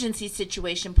emergency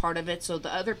situation part of it, so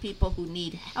the other people who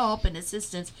need help and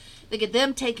assistance, they get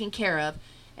them taken care of,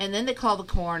 and then they call the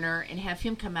coroner and have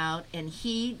him come out, and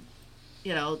he,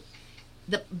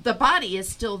 the body is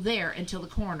still there until the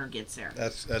coroner gets there.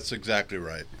 That's exactly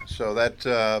right. So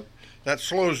that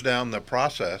slows down the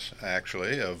process,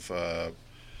 actually, of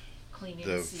Cleaning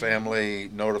the scene. family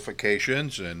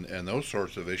notifications and those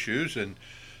sorts of issues. And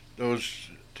those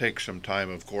take some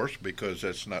time, of course, because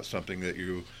that's not something that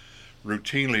you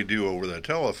routinely do over the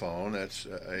telephone. That's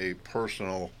a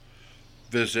personal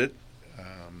visit.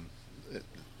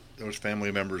 Those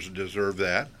family members deserve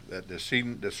that. That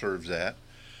decedent deserves that.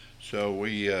 So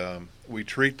we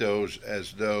treat those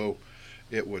as though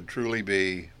it would truly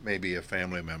be maybe a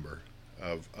family member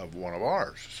of one of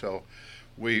ours. So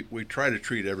we try to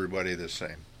treat everybody the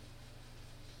same.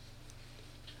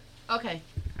 Okay.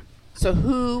 So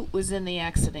who was in the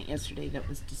accident yesterday that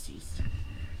was deceased?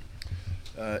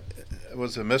 It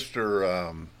was a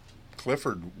Mr.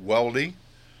 Clifford Weldy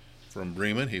from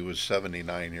Bremen. He was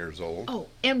 79 years old. Oh,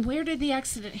 and where did the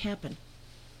accident happen?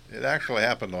 It actually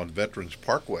happened on Veterans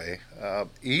Parkway,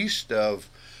 east of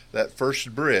that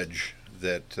first bridge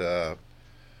that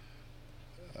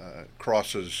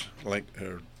crosses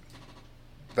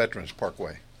Veterans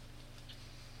Parkway.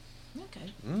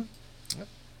 Okay. Yep.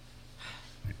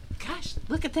 Gosh,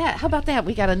 look at that. How about that?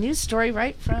 We got a news story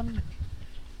right from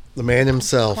The man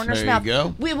himself. Corner's There you Mouth.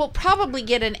 go. We will probably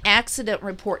get an accident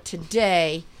report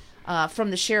today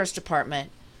from the Sheriff's Department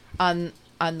on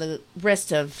the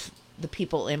rest of the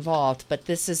people involved. But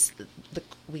this is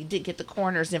we did get the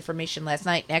coroner's information last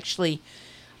night. Actually,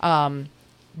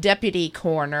 Deputy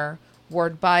Coroner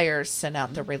Ward Byers sent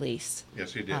out the release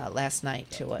Yes, he did. last night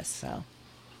to us. So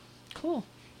cool.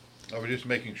 I was just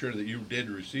making sure that you did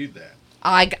receive that.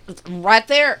 I got right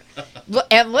there.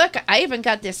 And look, I even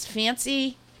got this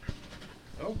fancy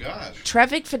Oh, gosh.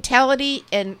 traffic fatality,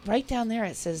 and right down there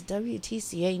it says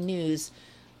WTCA News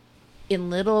in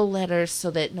little letters so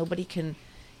that nobody can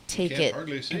take can't it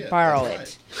hardly see and it. borrow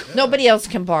That's it. right. Yeah. Nobody else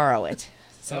can borrow it.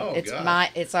 So Oh, it's gosh.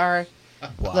 it's our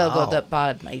logo that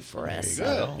Bob made for us. you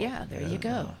go. So, yeah, there you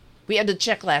go. We had to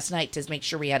check last night to make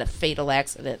sure we had a fatal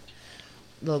accident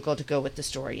logo to go with the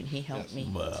story, and he helped me.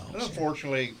 Well, And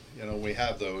unfortunately, we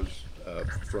have those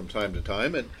from time to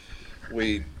time, and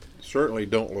we certainly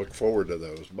don't look forward to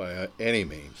those by any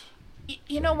means.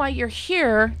 While you're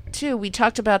here, too, we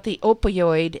talked about the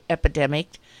opioid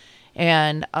epidemic,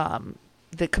 and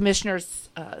the commissioners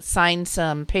signed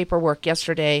some paperwork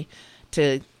yesterday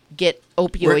to get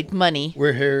opioid money.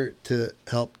 We're here to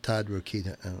help Todd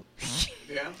Rokita out.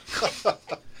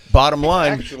 bottom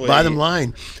line, Actually, Bottom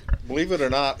line, believe it or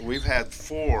not, we've had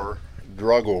 4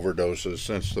 drug overdoses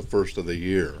since the first of the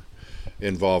year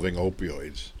involving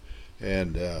opioids.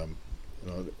 And,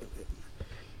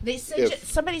 They said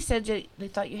somebody said they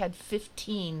thought you had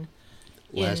 15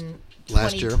 Last- in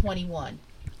last year? 2021.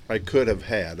 I could have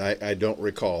had. I don't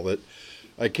recall it.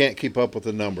 I can't keep up with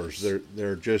the numbers.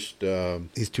 They're just.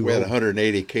 He's too we had old.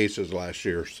 180 cases last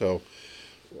year, so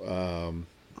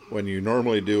when you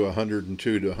normally do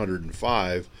 102 to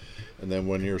 105, and then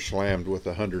when you're slammed with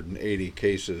 180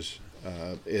 cases,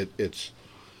 it's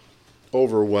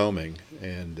overwhelming.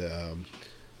 And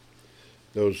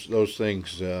those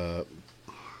things.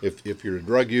 If you're a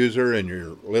drug user and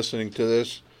you're listening to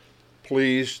this,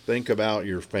 please think about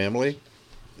your family.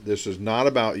 This is not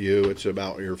about you, it's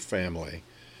about your family.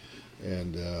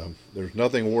 And there's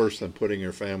nothing worse than putting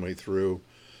your family through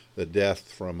the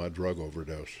death from a drug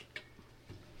overdose.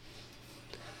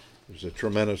 There's a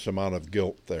tremendous amount of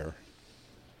guilt there.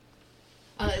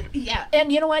 Yeah,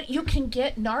 and you know what? You can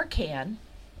get Narcan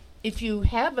if you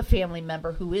have a family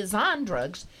member who is on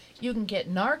drugs. You can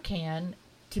get Narcan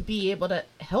to be able to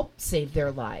help save their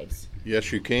lives.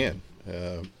 Yes, you can.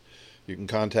 You can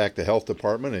contact the health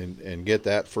department and get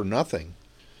that for nothing.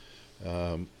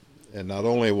 And not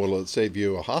only will it save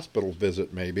you a hospital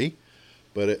visit maybe,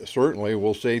 but it certainly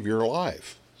will save your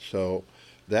life. So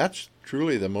that's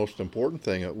truly the most important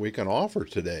thing that we can offer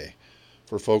today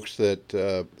for folks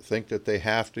that think that they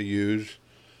have to use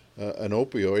an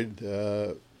opioid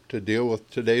to deal with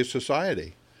today's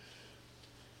society.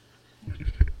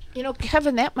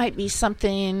 Kevin, that might be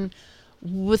something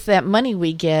with that money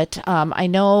we get. I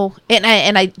know,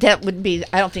 I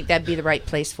don't think that'd be the right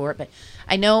place for it, but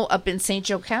I know up in St.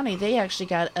 Joe County, they actually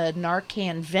got a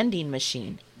Narcan vending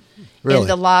machine Really? in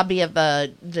the lobby of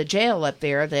the jail up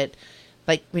there that,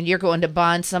 like, when you're going to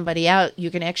bond somebody out, you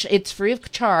can actually, it's free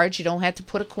of charge. You don't have to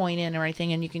put a coin in or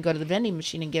anything, and you can go to the vending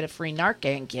machine and get a free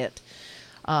Narcan kit.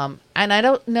 And I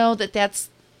don't know that's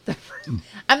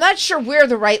I'm not sure where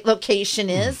the right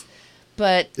location is,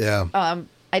 but yeah.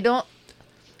 I don't.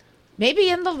 Maybe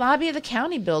in the lobby of the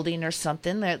county building or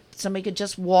something that somebody could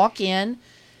just walk in,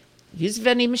 use the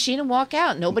vending machine, and walk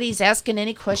out. Nobody's asking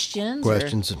any questions.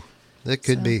 That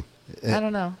could be. I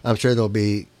don't know. I'm sure there'll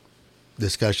be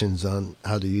discussions on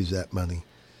how to use that money.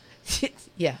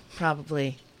 Yeah,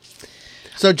 probably.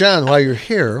 So, John, while you're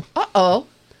here, Uh-oh.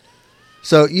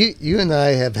 so you and I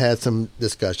have had some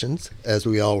discussions, as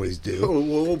we always do.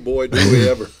 Oh boy, do we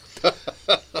ever.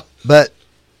 But,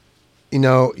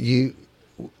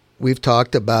 we've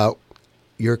talked about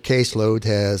your caseload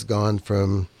has gone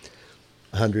from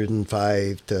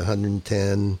 105 to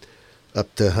 110,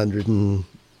 up to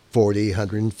 140,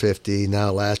 150.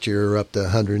 Now, last year, up to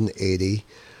 180.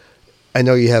 I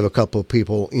know you have a couple of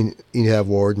people. You have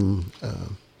Ward and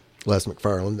Les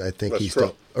McFarland. I think Les he's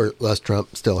Trump. or Les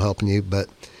Trump still helping you. But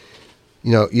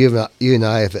you and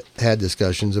I have had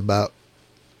discussions about.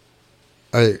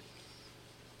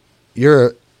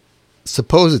 You're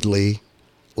supposedly,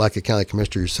 like a county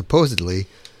commissioner,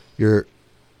 you're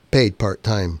paid part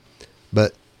time,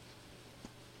 but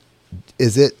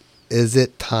is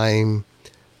it time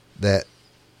that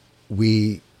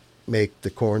we make the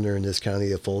coroner in this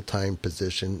county a full-time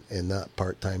position and not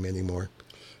part-time anymore?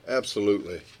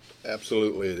 Absolutely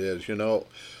it is.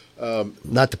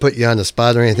 Not to put you on the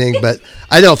spot or anything, but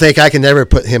I don't think I can ever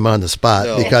put him on the spot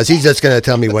No. because he's just going to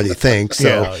tell me what he thinks.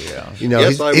 So, Yeah.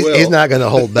 Yes, I will. he's not going to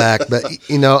hold back. But,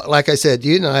 like I said,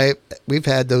 you and I, we've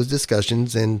had those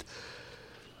discussions. And,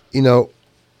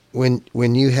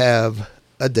 when you have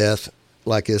a death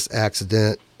like this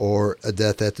accident or a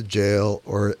death at the jail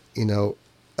or,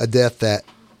 a death that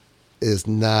is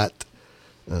not,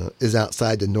 is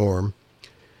outside the norm,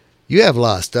 you have a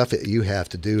lot of stuff that you have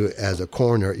to do as a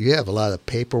coroner. You have a lot of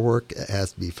paperwork that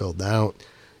has to be filled out.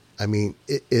 I mean,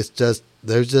 there's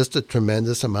just a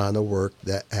tremendous amount of work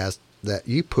that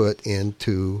you put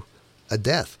into a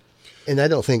death. And I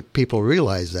don't think people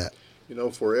realize that.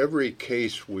 For every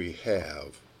case we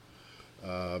have,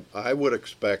 I would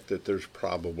expect that there's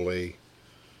probably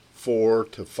 4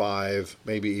 to 5,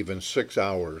 maybe even 6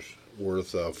 hours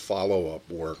worth of follow-up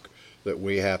work that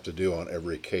we have to do on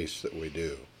every case that we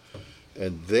do.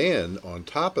 And then, on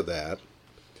top of that,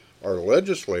 our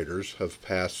legislators have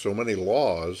passed so many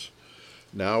laws.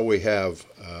 Now we have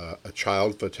a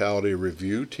child fatality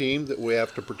review team that we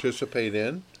have to participate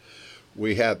in.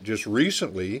 We have just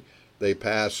recently, they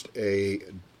passed a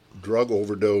drug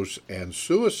overdose and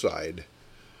suicide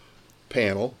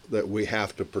panel that we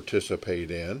have to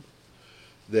participate in.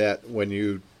 That when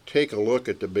you take a look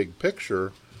at the big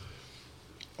picture,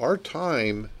 our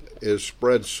time is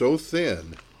spread so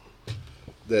thin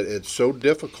that it's so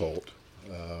difficult.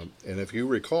 And if you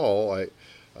recall,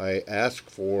 I asked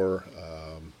for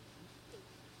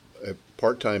a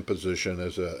part-time position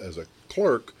as a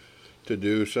clerk to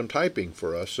do some typing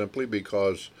for us, simply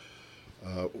because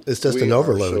it's just we an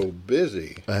overload. Are so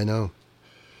busy. I know.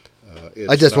 It's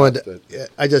I just not wanted that-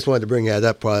 I just wanted to bring that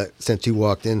up since you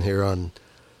walked in here on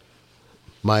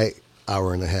my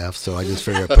hour and a half, so I just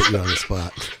figured I'd put you on the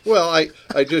spot. Well,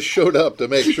 I just showed up to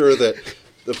make sure that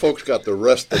the folks got the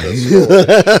rest of the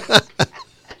story.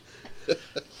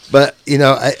 But,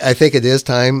 I think it is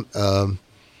time.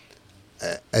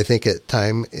 I think at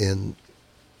time in,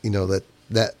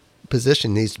 that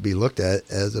position needs to be looked at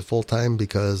as a full-time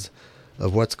because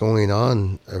of what's going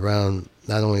on around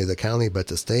not only the county but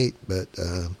the state. But,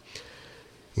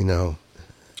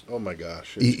 Oh, my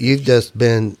gosh. you've just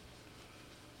been,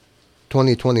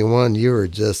 2021, you were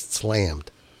just slammed.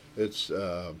 It's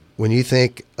When you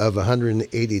think of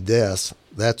 180 deaths,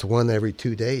 that's one every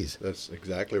 2 days. That's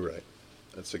exactly right.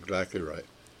 That's exactly right.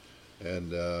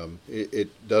 And it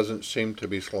doesn't seem to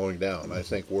be slowing down. I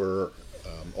think we're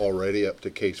already up to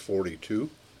case 42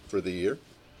 for the year.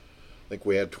 I think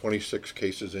we had 26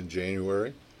 cases in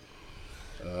January.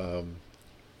 The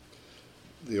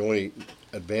only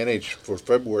advantage for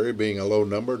February being a low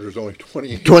number, there's only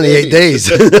 28 days.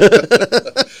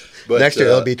 But, Next year,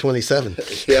 it'll be 27.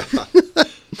 Yeah.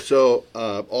 So,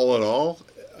 all in all,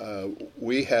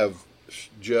 we have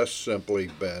just simply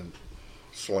been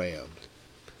slammed.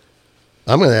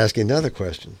 I'm going to ask you another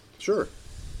question. Sure.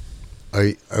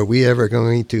 Are we ever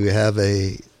going to have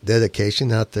a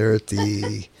dedication out there at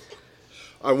the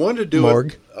I wanted to do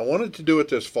morgue? I wanted to do it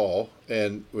this fall,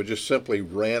 and we just simply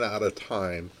ran out of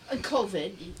time. And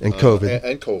COVID. And COVID.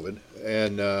 And COVID.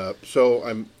 And so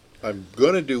I'm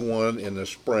going to do one in the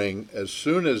spring as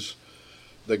soon as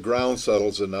the ground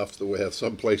settles enough that we have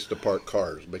some place to park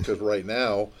cars. Because right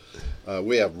now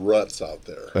we have ruts out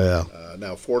there. Yeah.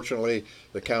 Now, fortunately,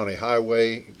 the county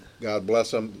highway, God bless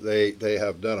them, they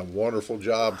have done a wonderful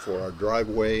job for our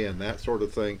driveway and that sort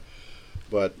of thing.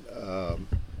 But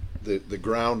the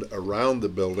ground around the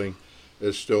building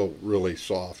is still really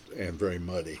soft and very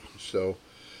muddy. So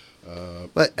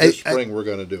But this spring we're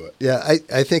going to do it. Yeah,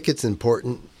 I think it's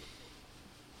important,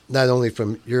 not only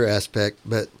from your aspect,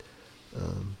 but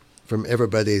from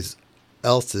everybody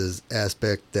else's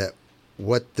aspect, that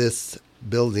what this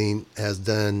building has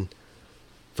done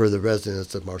for the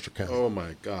residents of Marshall County. Oh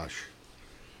my gosh!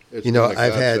 It's You know, been a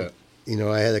I've had, godsend.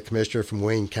 I had a commissioner from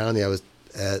Wayne County. I was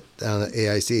down at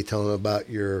AIC telling him about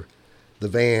the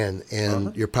van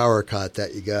and your power cot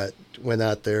that you got. Went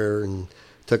out there and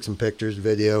took some pictures,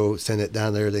 video, sent it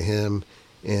down there to him.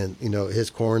 And, his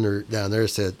coroner down there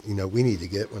said, we need to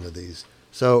get one of these.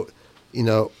 So,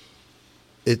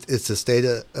 it's a state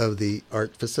of the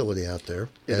art facility out there,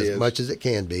 It as is. much as it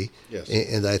can be. Yes.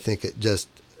 And I think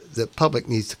the public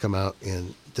needs to come out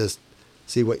and just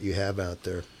see what you have out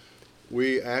there.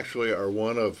 We actually are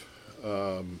one of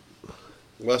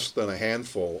less than a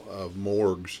handful of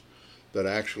morgues that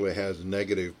actually has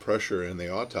negative pressure in the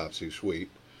autopsy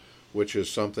suite, which is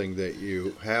something that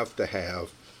you have to have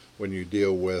when you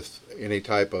deal with any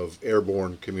type of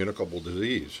airborne communicable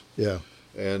disease. Yeah.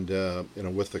 And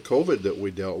with the COVID that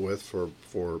we dealt with for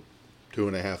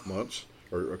 2.5 months,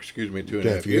 or excuse me,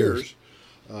 2.5 years,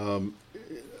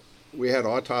 we had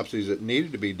autopsies that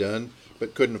needed to be done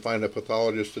but couldn't find a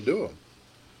pathologist to do them.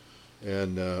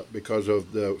 And because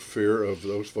of the fear of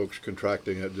those folks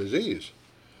contracting a disease.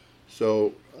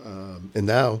 So, And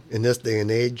now, in this day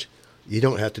and age, you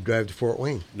don't have to drive to Fort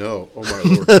Wayne. no, oh my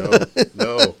Lord,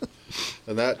 no.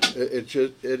 And that,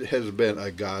 it has been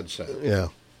a godsend. Yeah.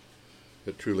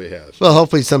 It truly has. Well,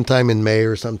 hopefully sometime in May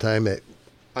or sometime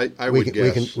I we would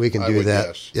can- guess. we can I do would that.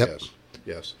 guess, Yep.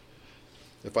 Yes.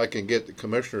 If I can get the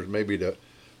commissioners maybe to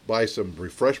buy some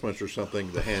refreshments or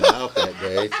something to hand out that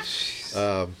day.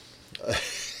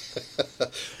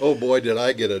 Oh boy, did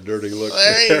I get a dirty look.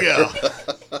 There you go.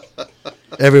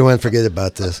 everyone forget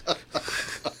about this.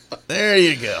 There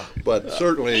you go. But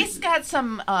certainly, He's got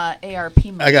some ARP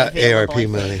money. I got available, ARP I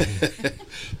money. think.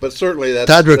 but certainly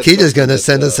that's Todd that's Rokita's going to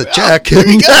something send that, us a check.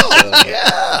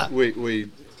 Yeah.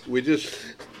 we just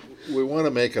want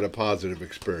to make it a positive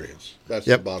experience. That's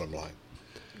Yep. the bottom line.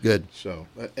 Good. So,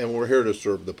 and we're here to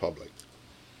serve the public.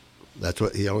 That's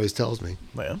what he always tells me.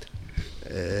 Well,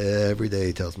 Every day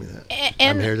he tells me that.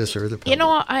 And, I'm here to serve the public. You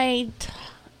know, I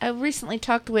recently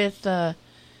talked with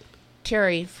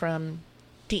Terry from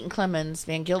Deaton Clemens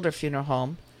Van Gilder Funeral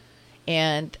Home,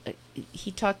 and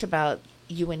he talked about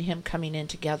you and him coming in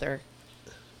together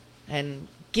and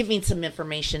giving some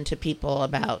information to people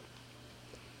about,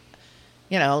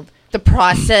 you know, the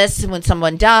process when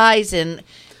someone dies and,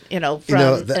 from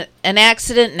an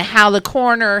accident and how the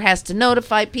coroner has to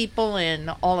notify people and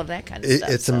all of that kind of stuff.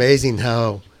 It's So, amazing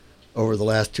how over the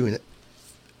last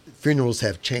funerals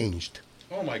have changed.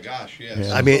 Oh my gosh,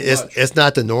 yes. I mean, So much. it's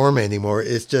not the norm anymore.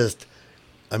 It's just,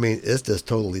 it's just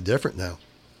totally different now.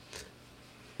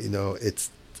 It's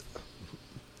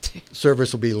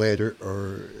service will be later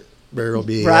or burial will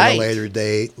be Right. at a later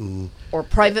date, and or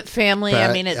private family.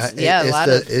 I mean, it's a lot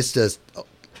of. It's just,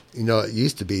 it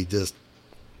used to be just.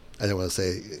 I don't want to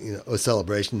say a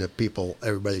celebration that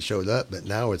everybody showed up, but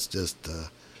now it's just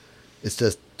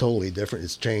totally different.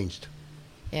 It's changed.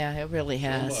 Yeah, it really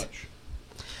has.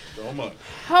 So much.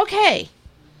 Okay.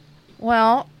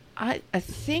 Well, I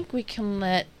think we can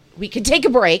take a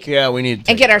break. yeah, we need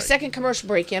to And take get a our break. second commercial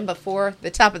break in before the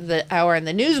top of the hour and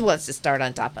the news wants to start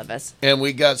on top of us. And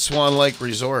we got Swan Lake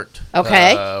Resort.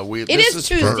 Okay. It Is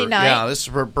Tuesday night. Yeah, this is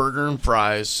for burger and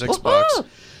fries, $6. Woohoo!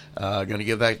 Going to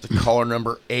give that to caller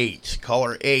number 8.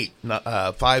 Caller 8,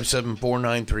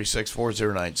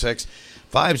 574-936-4096.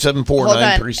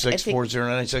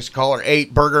 574-936-4096. Caller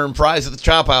 8, burger and fries at the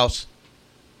Chop House.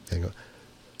 Hang on.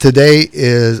 Today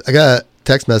I got a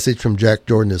text message from Jack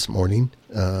Jordan this morning.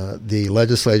 The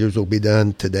legislators will be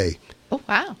done today. Oh,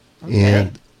 wow. Okay.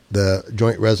 And the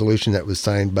joint resolution that was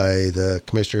signed by the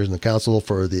commissioners and the council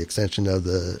for the extension of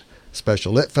the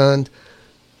special lit fund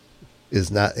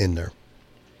is not in there.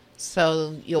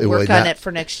 So you'll It work would on not- it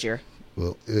for next year.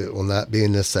 Well, it will not be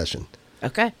in this session,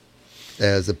 Okay.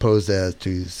 as opposed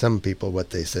to some people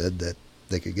what they said that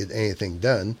they could get anything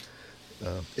done.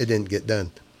 It didn't get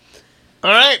done. All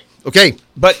right. Okay.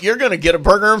 But you're going to get a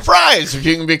burger and fries if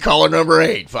you can be caller number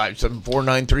 8,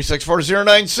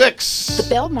 574-936-4096. The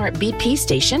Belmart BP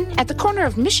station at the corner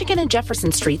of Michigan and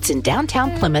Jefferson Streets in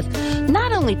downtown Plymouth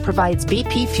not only provides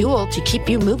BP fuel to keep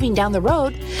you moving down the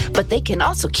road, but they can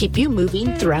also keep you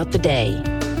moving throughout the day.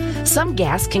 Some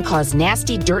gas can cause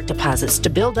nasty dirt deposits to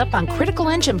build up on critical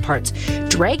engine parts,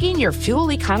 dragging your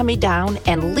fuel economy down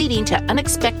and leading to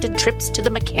unexpected trips to the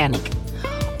mechanic.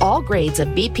 All grades of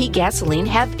BP gasoline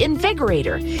have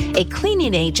Invigorator, a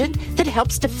cleaning agent that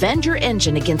helps defend your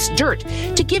engine against dirt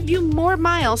to give you more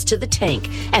miles to the tank,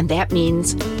 and that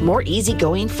means more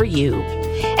easygoing for you.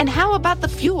 And how about the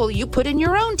fuel you put in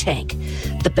your own tank?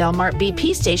 The Belmart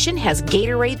BP station has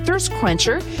Gatorade Thirst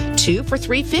Quencher, 2 for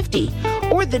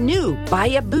 $3.50, or the new Buy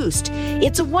a Boost.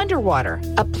 It's a Wonder Water,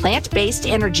 a plant-based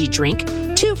energy drink,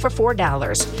 2 for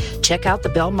 $4. Check out the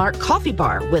Belmart Coffee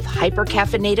Bar with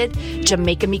hyper-caffeinated,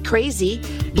 Jamaica Me Crazy,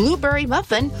 blueberry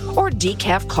muffin, or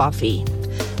decaf coffee.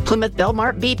 Plymouth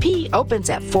Belmart BP opens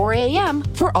at 4 a.m.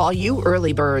 for all you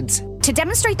early birds. To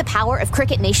demonstrate the power of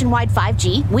Cricket Nationwide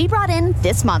 5G, we brought in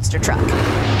this monster truck.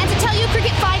 And to tell you Cricket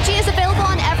 5G is available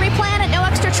on every plan at no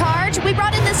extra charge, we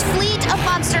brought in this fleet of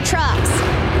monster trucks.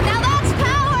 Now that's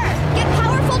power! Get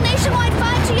powerful nationwide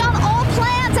 5G on all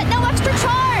plans at no extra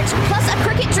charge. Plus a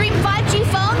Cricket Dream 5G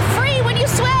phone free when you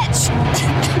switch.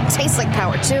 Tastes like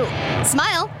power too.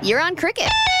 Smile, you're on Cricket.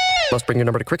 Must bring your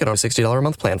number to Cricket on a $60 a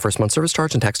month plan. First month service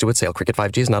charge and tax due at sale. Cricket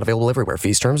 5G is not available everywhere.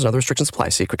 Fees, terms, and other restrictions apply.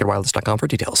 See cricketwireless.com for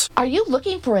details. Are you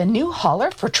looking for a new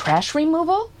hauler for trash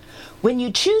removal? When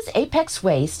you choose Apex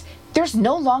Waste, there's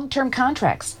no long-term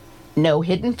contracts, no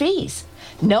hidden fees,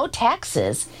 no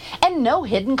taxes, and no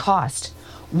hidden cost.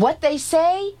 What they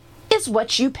say is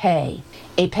what you pay.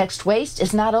 Apex Waste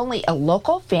is not only a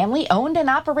local, family-owned and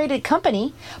operated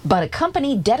company, but a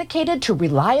company dedicated to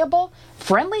reliable,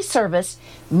 friendly service,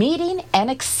 meeting and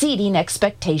exceeding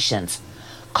expectations.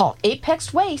 Call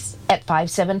Apex Waste at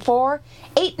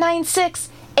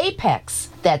 574-896-APEX.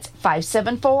 That's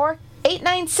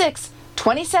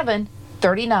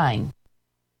 574-896-2739.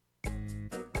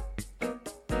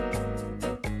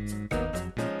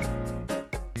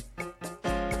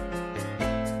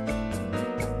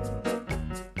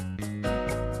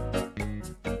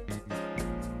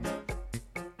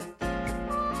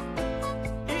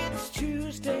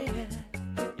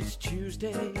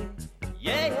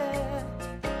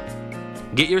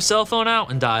 Get your cell phone out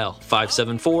and dial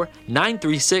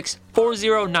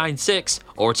 574-936-4096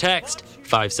 or text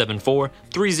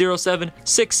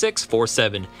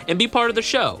 574-307-6647 and be part of the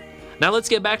show. Now let's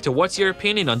get back to What's Your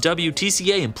Opinion on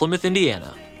WTCA in Plymouth,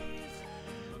 Indiana.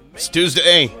 It's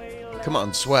Tuesday. Come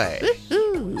on, sway.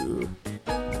 Oh,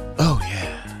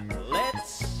 yeah.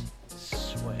 Let's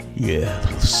sway. Yeah, a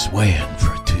little swaying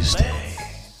for a Tuesday.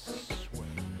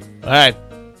 All right.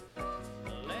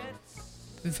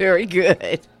 Very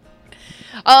good.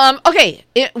 Okay,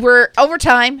 we're over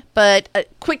time, but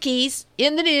quickies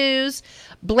in the news.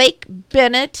 Blake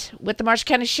Bennett with the Marshall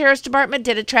County Sheriff's Department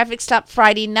did a traffic stop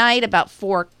Friday night about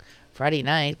 4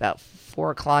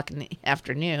 o'clock in the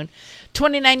afternoon.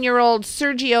 29-year-old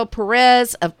Sergio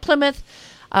Perez of Plymouth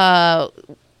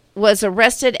was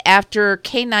arrested after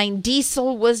K9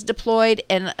 Diesel was deployed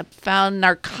and found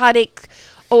narcotic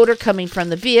odor coming from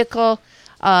the vehicle.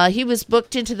 He was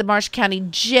booked into the Marshall County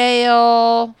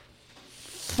Jail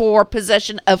for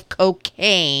possession of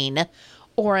cocaine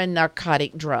or a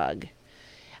narcotic drug.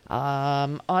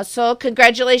 Also,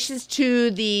 congratulations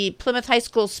to the Plymouth High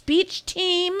School speech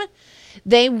team.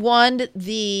 They won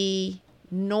the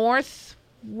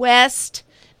Northwest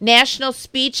National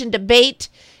Speech and Debate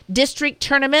District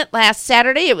Tournament last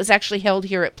Saturday. It was actually held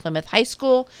here at Plymouth High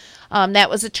School. That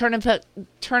was a tournament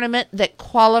that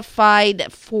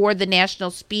qualified for the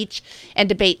National Speech and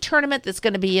Debate Tournament that's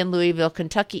going to be in Louisville,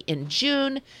 Kentucky in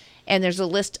June. And there's a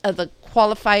list of the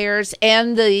qualifiers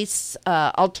and the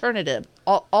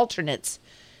alternates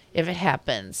if it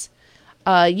happens.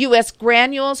 U.S.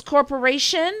 Granules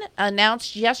Corporation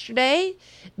announced yesterday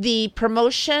the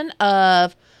promotion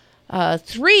of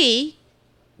 3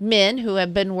 men who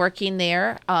have been working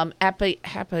there.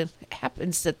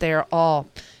 Happens that they're all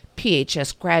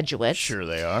PHS graduates. Sure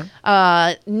they are.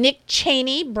 Nick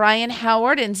Cheney, Brian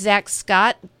Howard, and Zach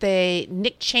Scott.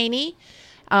 Nick Cheney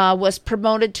was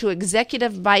promoted to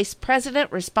Executive Vice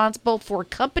President, responsible for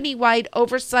company-wide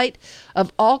oversight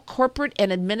of all corporate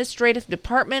and administrative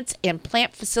departments and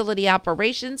plant facility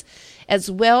operations, as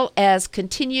well as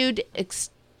continued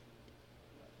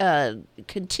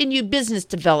business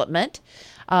development.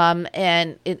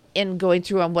 And in going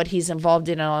through on what he's involved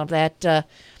in and all of that,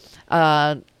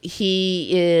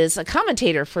 he is a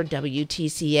commentator for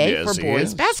WTCA for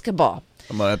boys basketball.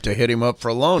 I'm going to have to hit him up for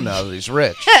a loan now that he's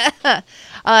rich.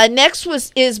 Next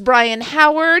is Brian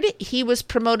Howard. He was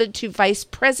promoted to Vice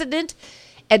President,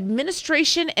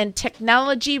 Administration and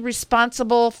Technology,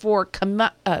 responsible for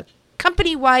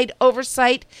company-wide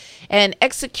oversight and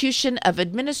execution of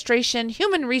administration,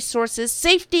 human resources,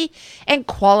 safety, and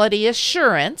quality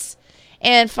assurance.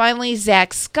 And finally,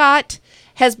 Zach Scott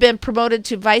has been promoted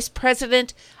to Vice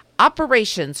President,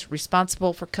 Operations,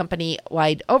 responsible for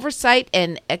company-wide oversight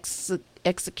and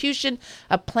execution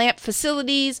of plant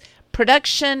facilities,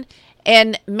 production,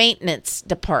 and maintenance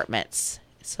departments.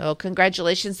 So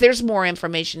congratulations. There's more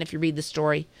information if you read the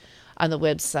story on the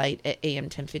website at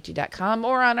am1050.com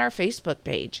or on our Facebook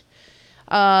page.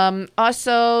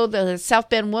 Also, the South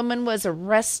Bend woman was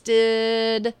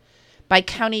arrested by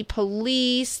county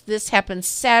police. This happened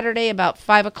Saturday about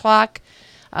 5 o'clock.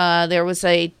 There was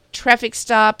a traffic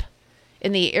stop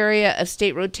in the area of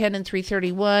State Road 10 and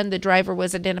 331. The driver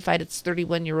was identified as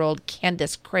 31-year-old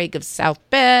Candace Craig of South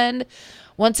Bend.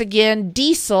 Once again,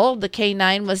 Diesel, the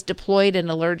K9, was deployed and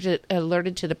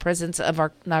alerted to the presence of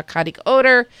our narcotic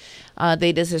odor.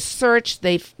 They did a search.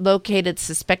 They located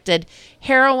suspected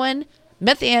heroin,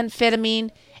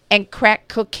 methamphetamine, and crack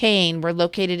cocaine were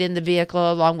located in the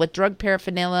vehicle, along with drug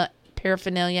paraphernalia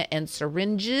and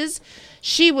syringes.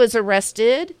 She was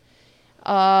arrested.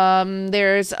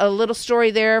 There's a little story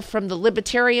there from the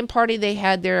Libertarian Party. They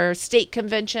had their state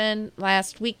convention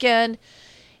last weekend.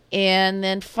 And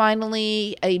then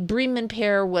finally, a Bremen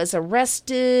pair was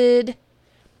arrested.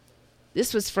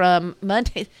 This was from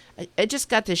Monday. I just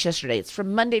got this yesterday. It's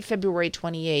from Monday, February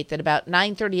 28th. At about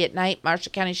 9:30 at night,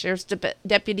 Marshall County Sheriff's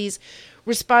deputies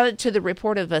responded to the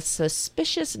report of a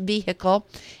suspicious vehicle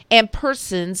and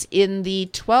persons in the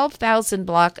 12,000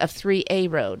 block of 3A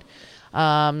Road.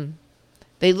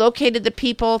 They located the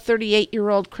people,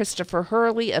 38-year-old Christopher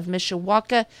Hurley of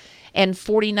Mishawaka and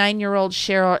 49-year-old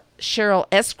Cheryl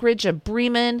Eskridge of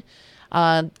Bremen.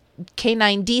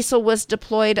 K9 Diesel was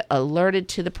deployed, alerted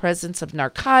to the presence of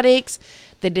narcotics.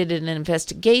 They did an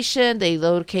investigation. They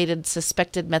located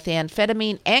suspected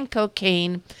methamphetamine and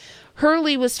cocaine.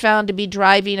 Hurley was found to be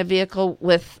driving a vehicle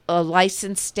with a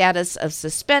license status of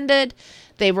suspended.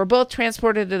 They were both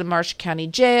transported to the Marshall County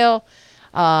Jail.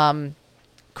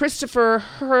 Christopher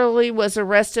Hurley was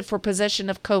arrested for possession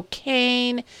of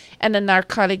cocaine and a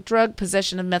narcotic drug,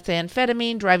 possession of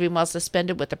methamphetamine, driving while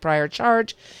suspended with a prior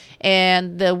charge.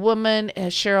 And the woman,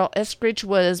 Cheryl Eskridge,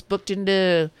 was booked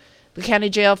into the county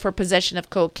jail for possession of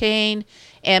cocaine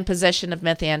and possession of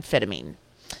methamphetamine.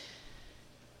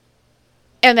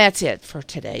 And that's it for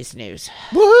today's news.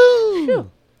 Woohoo!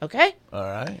 Phew. Okay? All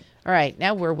right. All right,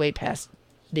 now we're way past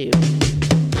news.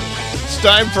 It's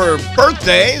time for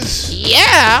birthdays.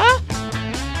 Yeah!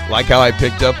 Like how I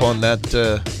picked up on that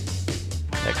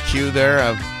cue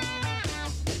there.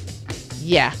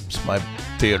 Yeah. It's my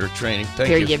theater training. Thank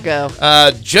Here you. you go.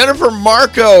 Jennifer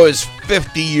Marco is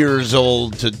 50 years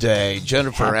old today.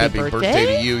 Jennifer, Happy happy birthday.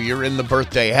 birthday to you. You're in the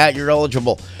birthday hat. You're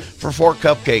eligible for 4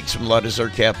 cupcakes from La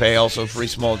Dessert Cafe. Also, free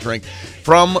small drink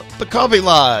from the Coffee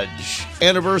Lodge.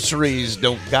 Anniversaries,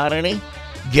 don't got any?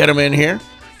 Get them in here.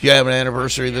 If you have an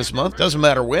anniversary this month, doesn't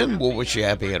matter when, we'll wish you a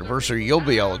happy anniversary. You'll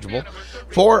be eligible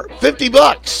for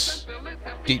 $50.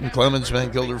 Deaton Clemens Van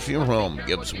Gilder Funeral Home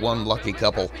gives one lucky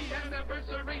couple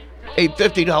a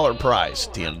 $50 prize.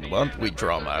 At the end of the month, we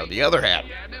draw them out of the other hat.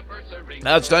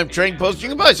 Now it's time for Trading Post. You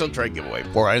can buy some trade giveaway.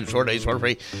 4 items, 4 days, 1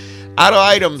 free. Out of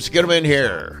items, get them in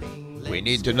here. We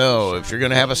need to know if you're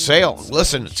going to have a sale.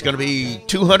 Listen, it's going to be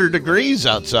 200 degrees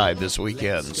outside this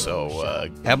weekend, so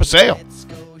have a sale.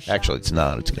 Actually, it's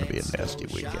not. It's going to be a nasty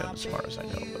weekend as far as I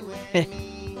know. But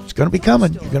it's going to be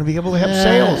coming. You're going to be able to have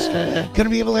sales. Going to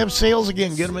be able to have sales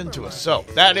again. Get them into us. So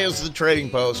that is the Trading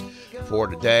Post for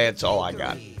today. That's all I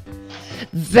got.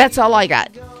 That's all I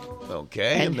got.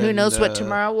 Okay. And who then, knows what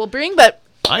tomorrow will bring, but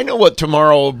I know what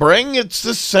tomorrow will bring. It's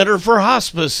the Center for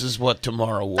Hospice is what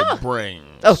tomorrow will bring.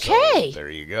 Okay. So,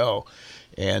 there you go.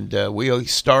 And we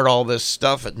start all this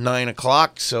stuff at 9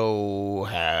 o'clock, so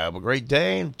have a great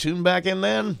day and tune back in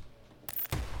then.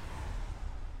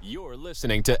 You're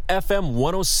listening to FM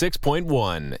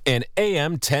 106.1 and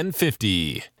AM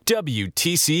 1050.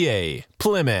 WTCA,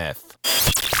 Plymouth.